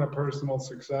that kind of personal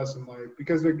success in life.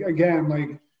 Because again,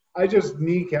 like I just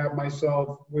kneecap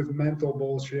myself with mental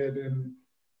bullshit and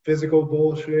physical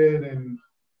bullshit and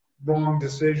wrong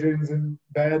decisions and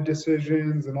bad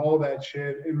decisions and all that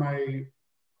shit in my,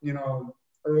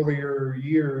 earlier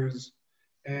years.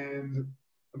 And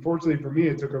unfortunately for me,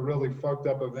 it took a really fucked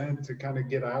up event to kind of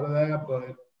get out of that.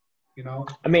 But,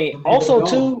 I mean, also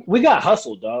too, we got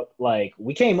hustled, dog. Like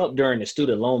we came up during the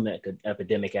student loan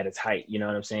epidemic at its height. You know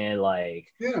what I'm saying?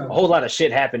 Like a whole lot of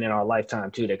shit happened in our lifetime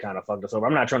too that kind of fucked us over.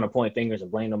 I'm not trying to point fingers and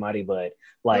blame nobody, but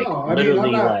like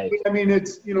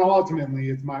it's ultimately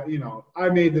it's my I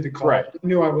made the call. Right. I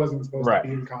knew I wasn't supposed to be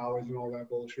in college and all that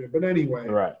bullshit. But anyway,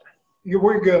 right.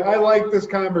 We're good. I like this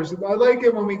conversation. I like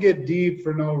it when we get deep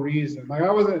for no reason. Like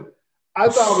I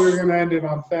thought we were gonna end it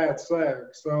on fat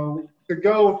sex. So to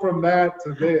go from that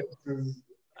to this is.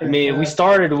 I mean, we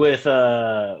started with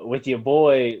your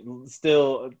boy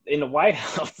still in the White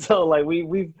House, so like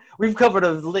we've covered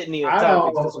a litany of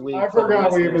topics this week. I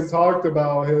forgot we even talked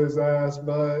about his ass,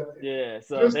 but yeah.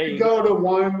 So just to go to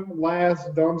one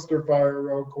last dumpster fire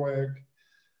real quick.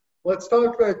 Let's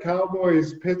talk that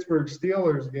Cowboys-Pittsburgh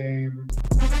Steelers game.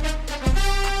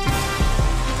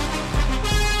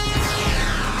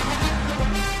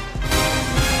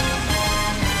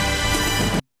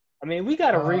 I mean, we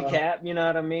got to recap, you know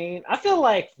what I mean? I feel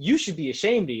like you should be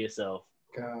ashamed of yourself.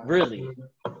 God. Really.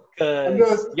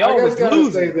 Because y'all was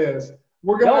losing. Say this.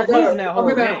 I'm going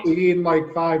to have to eat in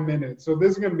like 5 minutes, so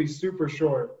this is going to be super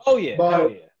short. Oh, yeah.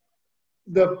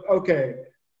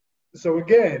 So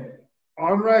again,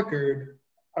 on record,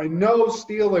 I know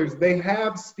Steelers, they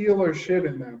have Steelers shit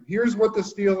in them. Here's what the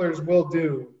Steelers will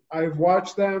do. I've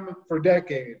watched them for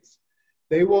decades.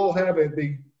 They will have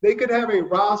they could have a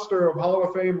roster of Hall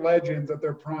of Fame legends at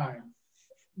their prime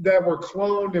that were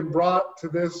cloned and brought to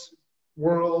this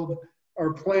world,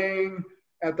 are playing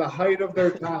at the height of their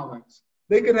talents.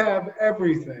 They could have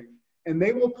everything, and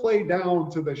they will play down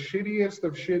to the shittiest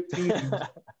of shit teams.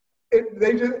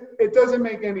 It doesn't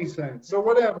make any sense. So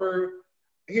whatever.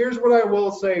 Here's what I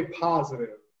will say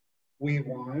positive. We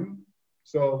won,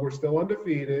 so we're still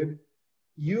undefeated.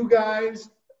 You guys,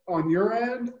 on your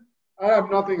end, I have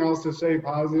nothing else to say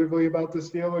positively about the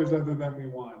Steelers other than we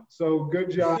won. So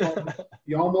good job.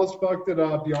 You almost fucked it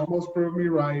up. You almost proved me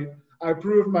right. I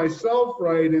proved myself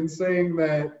right in saying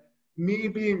that me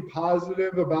being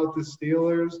positive about the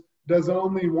Steelers does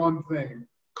only one thing,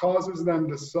 causes them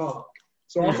to suck.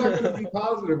 So I'm not going to be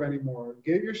positive anymore.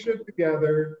 Get your shit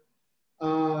together.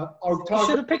 I'll talk. You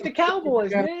should have picked the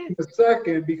Cowboys, man. In a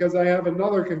second, because I have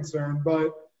another concern.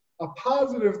 But a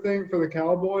positive thing for the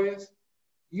Cowboys,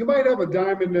 you might have a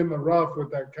diamond in the rough with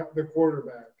the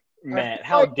quarterback. Matt,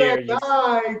 how dare you?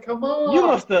 Come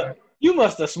on. You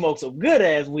must have smoked some good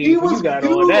ass weed when you got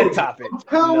on that topic. I'm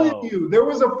telling you, there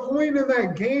was a point in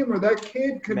that game where that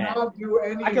kid could not do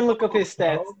anything. I can look up his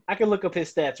stats. I can look up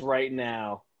his stats right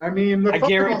now. I mean, I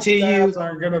guarantee you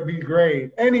aren't going to be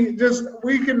great.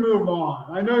 We can move on.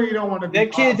 I know you don't want to.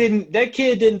 That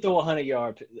kid didn't throw 100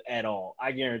 yards at all.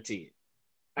 I guarantee it.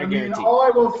 I guarantee. All I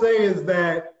will say is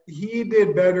that he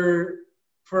did better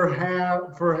for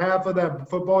half of that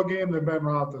football game than Ben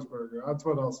Roethlisberger. That's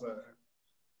what I'll say.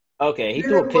 Okay, he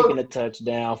threw a pick and a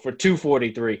touchdown for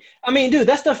 243. I mean, dude,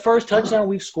 that's the first touchdown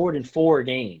we've scored in 4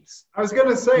 games. I was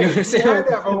gonna say he had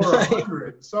that over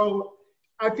 100. So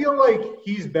I feel like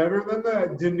he's better than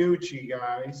the DiNucci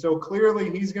guy. So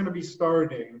clearly he's gonna be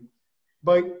starting.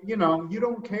 But you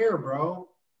don't care, bro.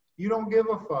 You don't give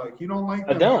a fuck. You don't like.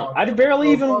 I don't. I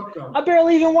barely even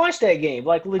watched that game.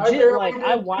 Like legit. Like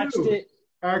I watched it.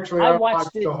 Actually, I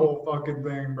watched the whole fucking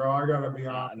thing, bro. I gotta be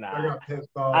honest. I got pissed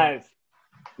off.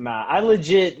 I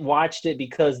legit watched it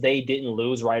because they didn't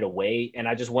lose right away, and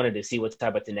I just wanted to see what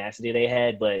type of tenacity they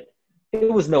had. But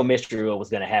it was no mystery what was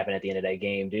going to happen at the end of that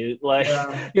game, dude. Like,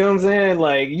 You know what I'm saying?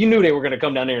 Like, you knew they were going to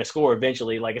come down there and score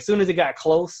eventually. Like, as soon as it got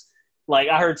close, like,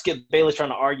 I heard Skip Bayless trying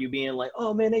to argue, being like,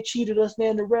 oh, man, they cheated us,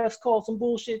 man. The refs called some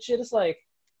bullshit shit. It's like,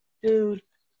 dude,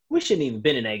 we shouldn't even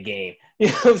been in that game. You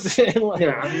know what I'm saying?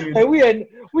 Like,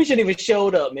 we shouldn't even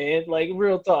showed up, man. Like,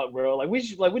 real talk, bro. Like, we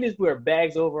just wear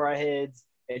bags over our heads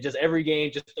and just every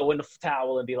game just throw in the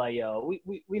towel and be like, yo,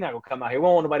 we not gonna come out here. We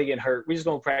don't want nobody getting hurt. We just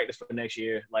gonna practice for the next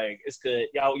year. Like, it's good.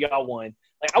 Y'all won.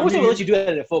 Like, I wish they would let you do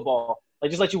that in football. Like,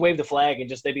 just let you wave the flag and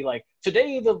just they'd be like,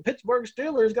 today the Pittsburgh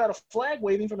Steelers got a flag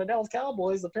waving from the Dallas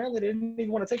Cowboys. Apparently they didn't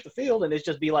even want to take the field, and it's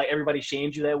just be like everybody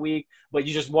shamed you that week, but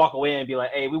you just walk away and be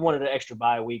like, hey, we wanted an extra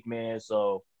bye week, man.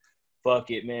 So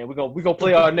fuck it, man. We gonna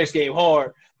play our next game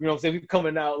hard. You know what I'm saying? We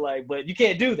coming out like, but you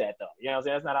can't do that though. You know what I'm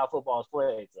saying? That's not how football is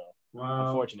played. So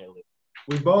unfortunately,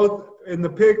 we both in the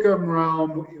pick'em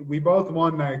round. We both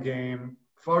won that game.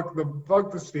 Fuck the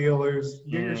Steelers.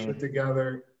 Get your shit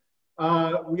together.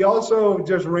 We also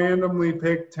just randomly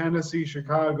picked Tennessee,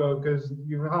 Chicago because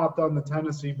you hopped on the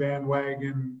Tennessee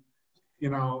bandwagon. You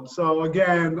know, so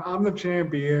again, I'm the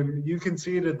champion. You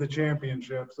conceded the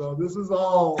championship. So this is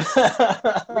all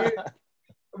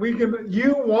we can.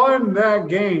 You won that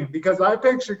game because I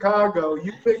picked Chicago.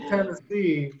 You picked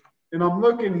Tennessee, and I'm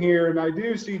looking here, and I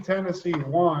do see Tennessee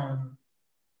won.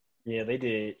 Yeah, they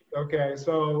did. Okay,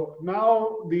 so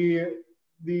now the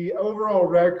overall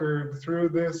record through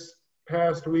this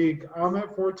past week, I'm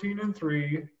at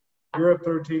 14-3. You're at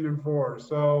 13-4.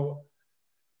 So.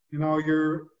 You know,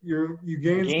 you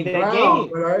gained some ground,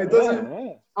 but it doesn't.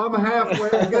 Yeah. I'm halfway.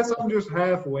 I guess I'm just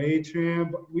halfway,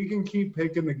 champ. We can keep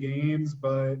picking the games,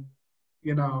 but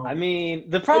you know. I mean,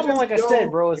 the problem, like I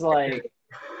said, bro, is like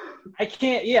I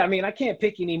can't. Yeah, I mean, I can't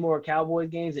pick any more Cowboys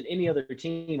games than any other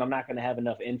team. I'm not going to have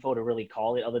enough info to really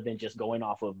call it, other than just going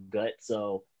off of gut.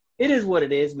 So it is what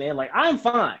it is, man. Like, I'm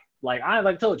fine. Like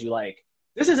I told you, like.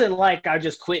 This isn't like I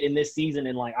just quit in this season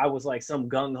and, like, I was, like, some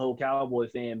gung-ho Cowboy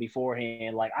fan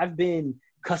beforehand. Like, I've been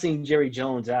cussing Jerry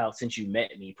Jones out since you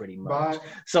met me pretty much.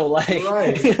 So, like,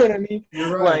 right. You know what I mean?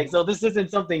 You're right. Like, so this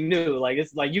isn't something new. Like,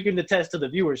 it's like you can attest to the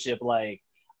viewership. Like,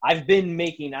 I've been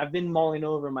mulling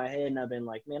over in my head and I've been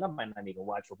like, man, I might not even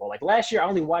watch football. Like, last year I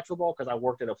only watched football because I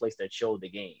worked at a place that showed the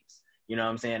games. You know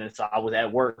what I'm saying? And so I was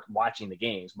at work watching the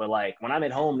games. But, like, when I'm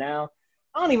at home now,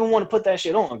 I don't even want to put that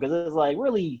shit on because it's, like,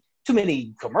 really – too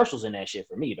many commercials in that shit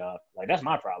for me, dog. Like, that's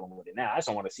my problem with it now. I just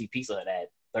don't want to see Pizza Hut ad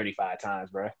 35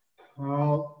 times, bro.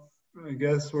 Well, I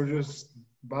guess we're just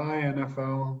by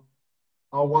NFL.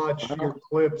 I'll watch your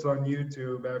clips on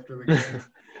YouTube after the game.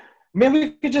 Man,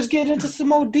 we could just get into some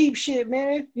more deep shit,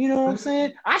 man. You know what I'm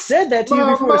saying? I said that to you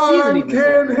before the season even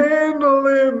can't handle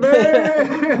it,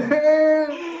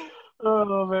 man.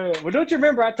 Oh, man. Well, don't you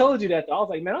remember I told you that? I was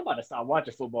like, man, I'm about to stop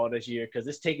watching football this year because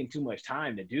it's taking too much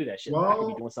time to do that shit. Well, I could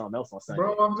be doing something else on Sunday.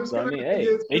 Bro, I'm just going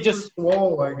to get just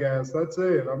swole, I guess. That's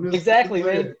it. I'm just exactly,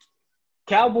 man.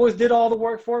 Cowboys did all the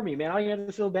work for me, man. I don't even have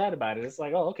to feel bad about it. It's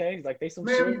like, oh, okay. Like, they some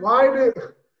shit. Man, why did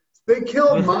 – they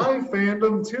killed my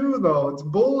fandom too, though. It's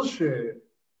bullshit.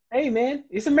 Hey, man.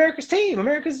 It's America's team.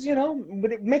 America's, you know,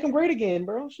 make them great again,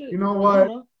 bro. Shit. You know what?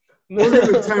 We're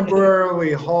going to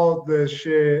temporarily halt this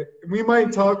shit. We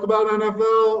might talk about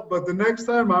NFL, but the next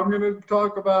time I'm going to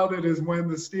talk about it is when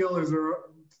the Steelers are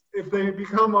 – if they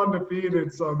become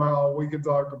undefeated somehow, we can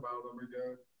talk about them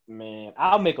again. Man,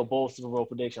 I'll make a bold Super Bowl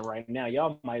prediction right now.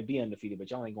 Y'all might be undefeated,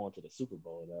 but y'all ain't going to the Super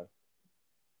Bowl, though.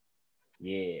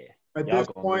 Yeah. At this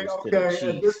point, okay,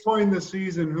 at this point in the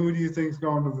season, who do you think's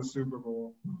going to the Super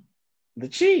Bowl? The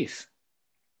Chiefs.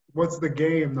 What's the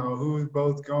game, though? Who's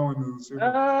both going to the Super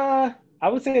Bowl? I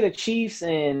would say the Chiefs,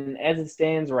 and as it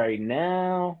stands right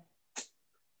now,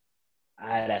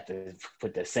 I'd have to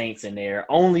put the Saints in there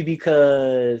only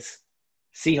because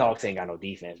Seahawks ain't got no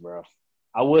defense, bro.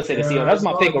 I would say the Seahawks. That's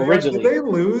my pick originally. Did they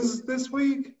lose this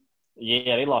week?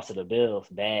 Yeah, they lost to the Bills.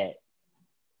 Bad.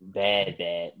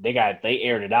 They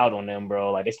aired it out on them,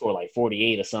 bro. Like, they scored like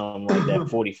 48 or something like that,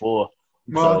 44.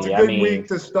 Well, it's a good week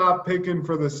to stop picking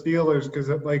for the Steelers because,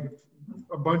 like,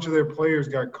 a bunch of their players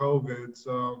got COVID.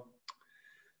 So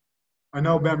I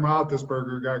know Ben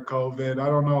Roethlisberger got COVID. I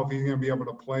don't know if he's going to be able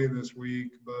to play this week,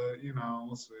 but, you know,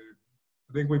 we'll see.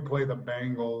 I think we play the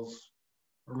Bengals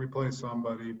or we play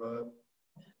somebody, but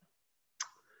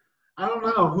I don't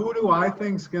know. Who do I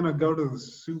think's going to go to the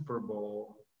Super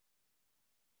Bowl?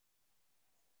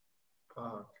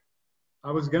 Fuck.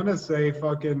 I was going to say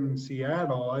fucking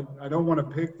Seattle. I don't want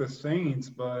to pick the Saints,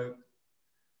 but it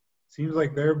seems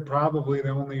like they're probably the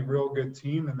only real good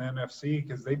team in the NFC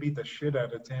because they beat the shit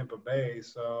out of Tampa Bay.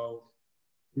 So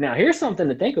now here's something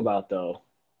to think about, though.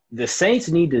 The Saints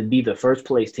need to be the first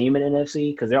place team in the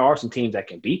NFC because there are some teams that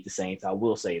can beat the Saints. I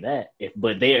will say that. If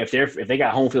they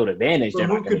got home field advantage, they're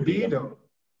not going to beat them.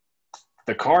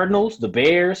 The Cardinals, the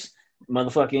Bears,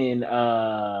 motherfucking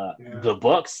the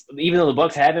Bucks. Even though the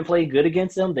Bucks haven't played good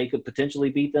against them, they could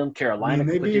potentially beat them. Carolina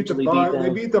could potentially beat them. They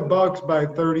beat the Bucks by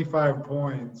 35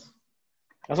 points.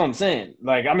 That's what I'm saying.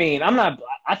 Like, I mean,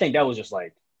 I think that was just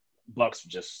like Bucks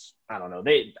just, I don't know.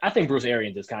 I think Bruce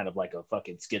Arians is kind of like a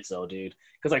fucking schizo, dude.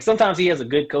 Because like sometimes he has a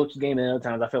good coach game, and other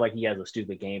times I feel like he has a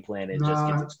stupid game plan and just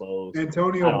gets exposed.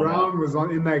 Antonio Brown was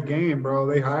in that game, bro.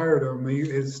 They hired him.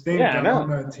 His stint got on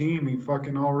that team. He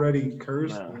fucking already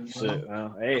cursed him. Shit.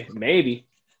 Well, hey, maybe.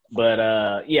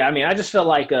 But yeah, I mean, I just felt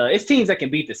like it's teams that can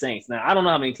beat the Saints. Now I don't know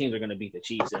how many teams are going to beat the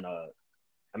Chiefs, and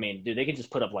I mean, dude, they can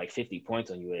just put up like 50 points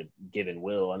on you at given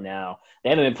will. And now they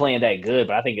haven't been playing that good,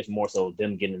 but I think it's more so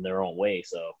them getting in their own way.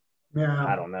 So yeah,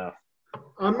 I don't know.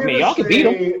 I mean, y'all can beat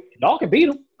them. Y'all can beat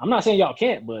them. I'm not saying y'all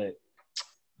can't, but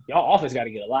y'all offense got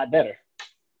to get a lot better.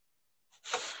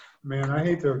 Man, I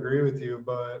hate to agree with you,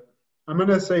 but I'm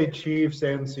gonna say Chiefs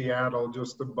and Seattle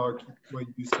just to buck what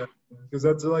you said, because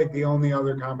that's like the only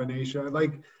other combination.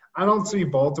 Like, I don't see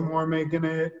Baltimore making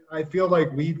it. I feel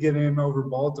like we'd get in over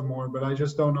Baltimore, but I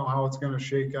just don't know how it's going to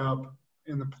shake up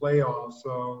in the playoffs.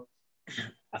 So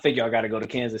I think y'all got to go to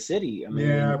Kansas City. I mean,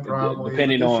 yeah, probably.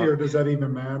 Depending this on year, does that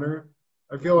even matter?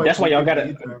 I feel like that's why y'all got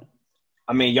to.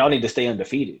 I mean, y'all need to stay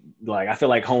undefeated. Like, I feel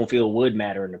like home field would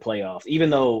matter in the playoffs, even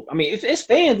though, I mean, it's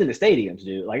fans in the stadiums,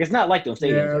 dude. Like, it's not like those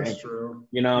stadiums. Yeah, that's true.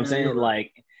 You know what I'm saying?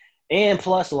 Like, and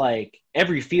plus, like,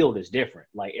 every field is different.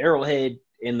 Like, Arrowhead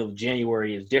in the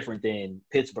January is different than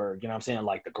Pittsburgh. You know what I'm saying?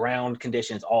 Like, the ground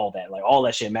conditions, all that. Like, all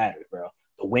that shit matters, bro.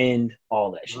 The wind,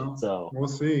 all that shit. Well, so we'll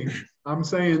see. I'm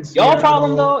saying y'all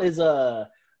problem, though, is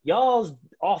y'all's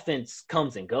offense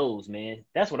comes and goes, man.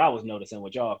 That's what I was noticing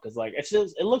with y'all, because, like,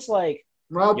 it looks like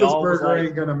Roethlisberger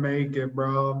ain't gonna make it,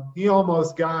 bro. You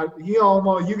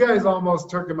guys almost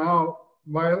took him out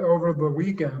over the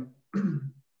weekend.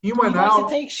 He went out. He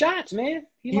likes to take shots, man.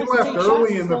 He left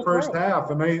early in the first half,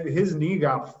 and his knee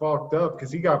got fucked up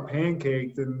because he got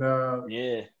pancaked. And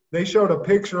they showed a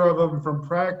picture of him from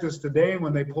practice today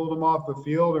when they pulled him off the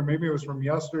field, or maybe it was from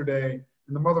yesterday.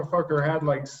 And the motherfucker had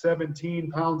like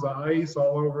 17 pounds of ice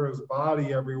all over his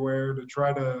body everywhere to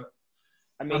try to.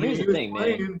 I mean, here's the thing,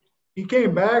 man. He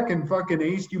came back and fucking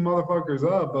aced you motherfuckers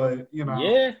up, but, you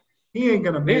know, he ain't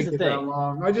going to make it that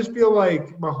long. I just feel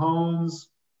like Mahomes,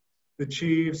 the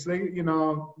Chiefs,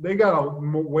 they got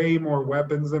way more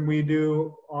weapons than we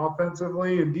do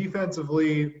offensively. And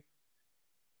defensively,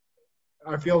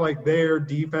 I feel like their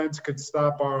defense could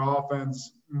stop our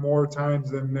offense more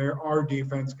times than our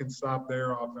defense can stop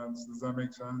their offense. Does that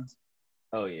make sense?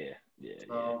 Oh, yeah.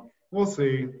 Yeah. We'll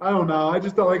see. I don't know. I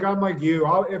just feel like I'm like you.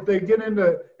 If the Steelers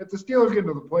get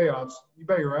into the playoffs, you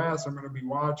bet your ass I'm going to be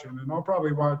watching, and I'll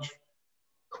probably watch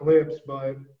clips,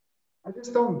 but I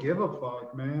just don't give a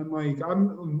fuck, man. Like,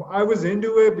 I was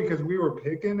into it because we were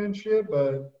picking and shit,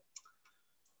 but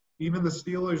even the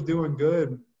Steelers doing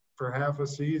good for half a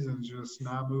season is just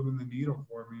not moving the needle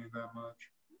for me that much.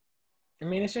 I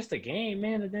mean, it's just a game,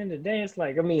 man. At the end of the day, it's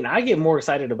like, I mean, I get more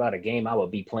excited about a game I would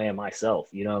be playing myself.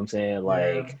 You know what I'm saying?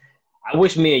 Like, I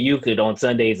wish me and you could on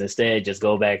Sundays instead just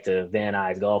go back to Van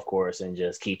Nuys Golf Course and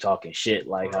just keep talking shit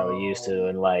like how we used to,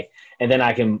 and then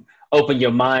I can open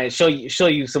your mind, show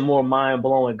you some more mind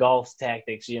blowing golf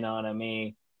tactics. You know what I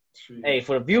mean? Jeez. Hey,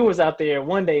 for the viewers out there,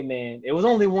 one day, man, it was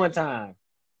only one time,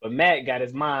 but Matt got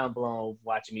his mind blown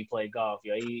watching me play golf.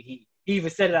 Yo, he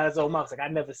even said it out of his own mouth. Like, I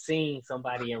never seen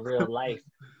somebody in real life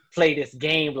play this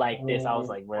game like this. I was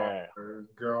like, man. I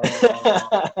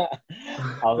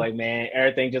was like, man,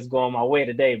 everything just going my way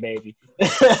today, baby.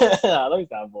 Let me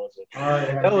stop bullshit.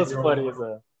 That was funny as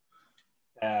hell.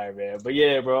 All right, man. But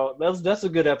yeah, bro, that's a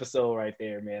good episode right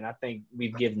there, man. I think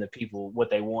we've given the people what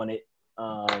they wanted.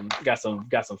 Got some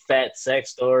fat sex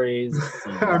stories.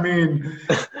 I mean,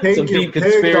 take your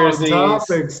pick on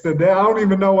topics today. I don't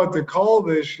even know what to call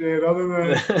this shit other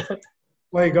than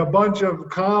like a bunch of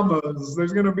commas.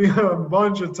 There's gonna be a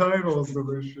bunch of titles to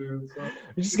this shit. So.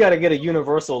 You just gotta get a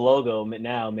universal logo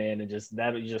now, man, and you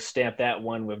just stamp that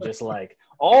one with just like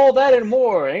all that and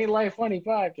more. Ain't Life Funny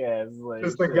podcast. Like,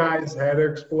 just the guy's head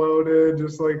exploded,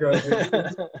 just like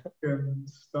a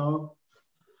stump.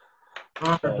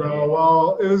 All right, bro.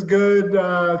 Well, it was good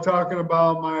talking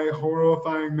about my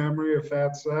horrifying memory of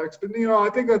fat sex. But, I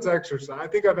think that's exercise. I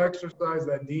think I've exercised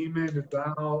that demon. It's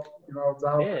out. It's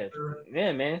out there.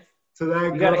 Yeah, man. So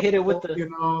that you got to hit it with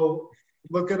the –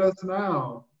 look at us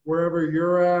now. Wherever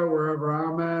you're at, wherever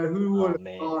I'm at. Who would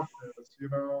have thought this,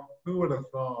 Who would have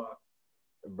thought?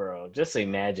 Bro, just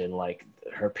imagine, like,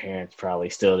 her parents probably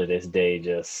still to this day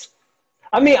just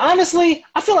 – I mean, honestly,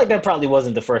 I feel like that probably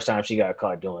wasn't the first time she got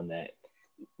caught doing that.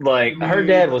 Like, her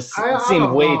dad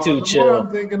seemed way too chill. The more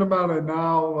I'm thinking about it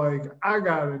now, like, I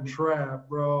got entrapped,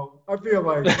 bro. I feel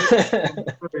like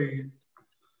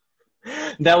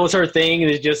That was her thing,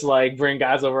 is just like bring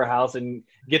guys over her house and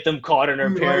get them caught in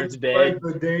her parents' bed.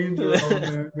 Like the danger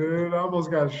element, dude. I almost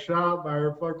got shot by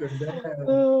her fucking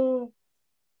dad.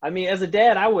 I mean, as a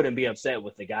dad, I wouldn't be upset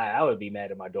with the guy. I would be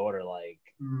mad at my daughter. Like,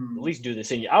 at least do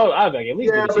this in your. I'd like, at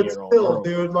least do this in your own room.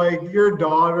 Dude, like your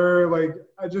daughter. Like,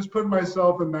 I just put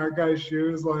myself in that guy's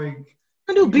shoes. Like,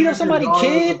 dude, beat up somebody's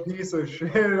kid. A piece of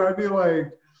shit. I'd be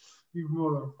like, you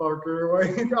motherfucker.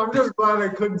 Like, I'm just glad I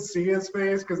couldn't see his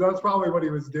face because that's probably what he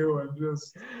was doing.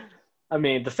 Just. I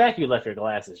mean, the fact you left your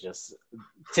glasses just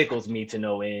tickles me to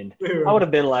no end. Dude. I would have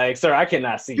been like, sir, I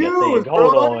cannot see your thing.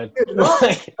 Hold on.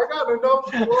 I got enough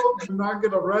clothes to not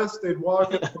get arrested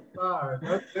walking outside.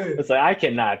 That's it. It's like, I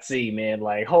cannot see, man.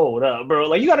 Like, hold up, bro.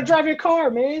 Like, you got to drive your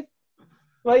car, man.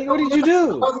 Like, what did you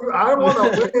do? I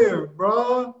want to live,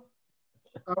 bro.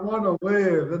 I want to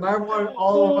live, and I want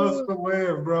all of us to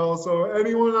live, bro. So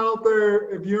anyone out there,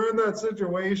 if you're in that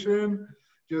situation,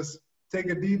 just take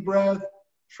a deep breath.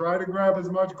 Try to grab as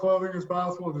much clothing as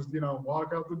possible. Just,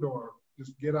 walk out the door.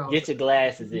 Just get out. Get your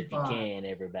glasses if you can,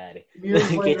 everybody.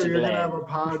 Years later, you're going to have a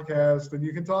podcast, and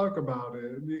you can talk about it,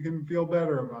 and you can feel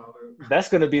better about it. That's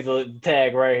going to be the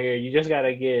tag right here. You just got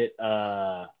to get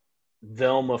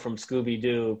Velma from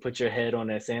Scooby-Doo, put your head on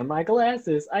that saying, my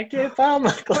glasses, I can't find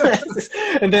my glasses.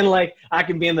 And then, like, I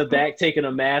can be in the back taking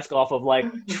a mask off of, like,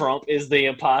 Trump is the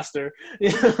imposter.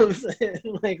 You know what I'm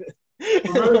saying? Like,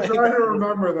 I'm going to try to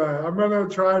remember that. I'm going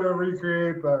to try to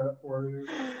recreate that for you.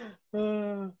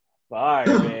 All right,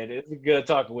 man. It's good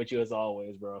talking with you as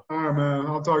always, bro. All right, man.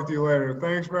 I'll talk to you later.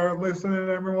 Thanks for listening,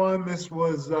 everyone. This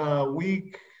was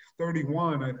week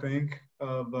 31, I think,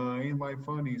 of Ain't Life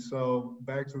Funny. So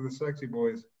back to the sexy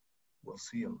boys. We'll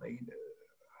see you later.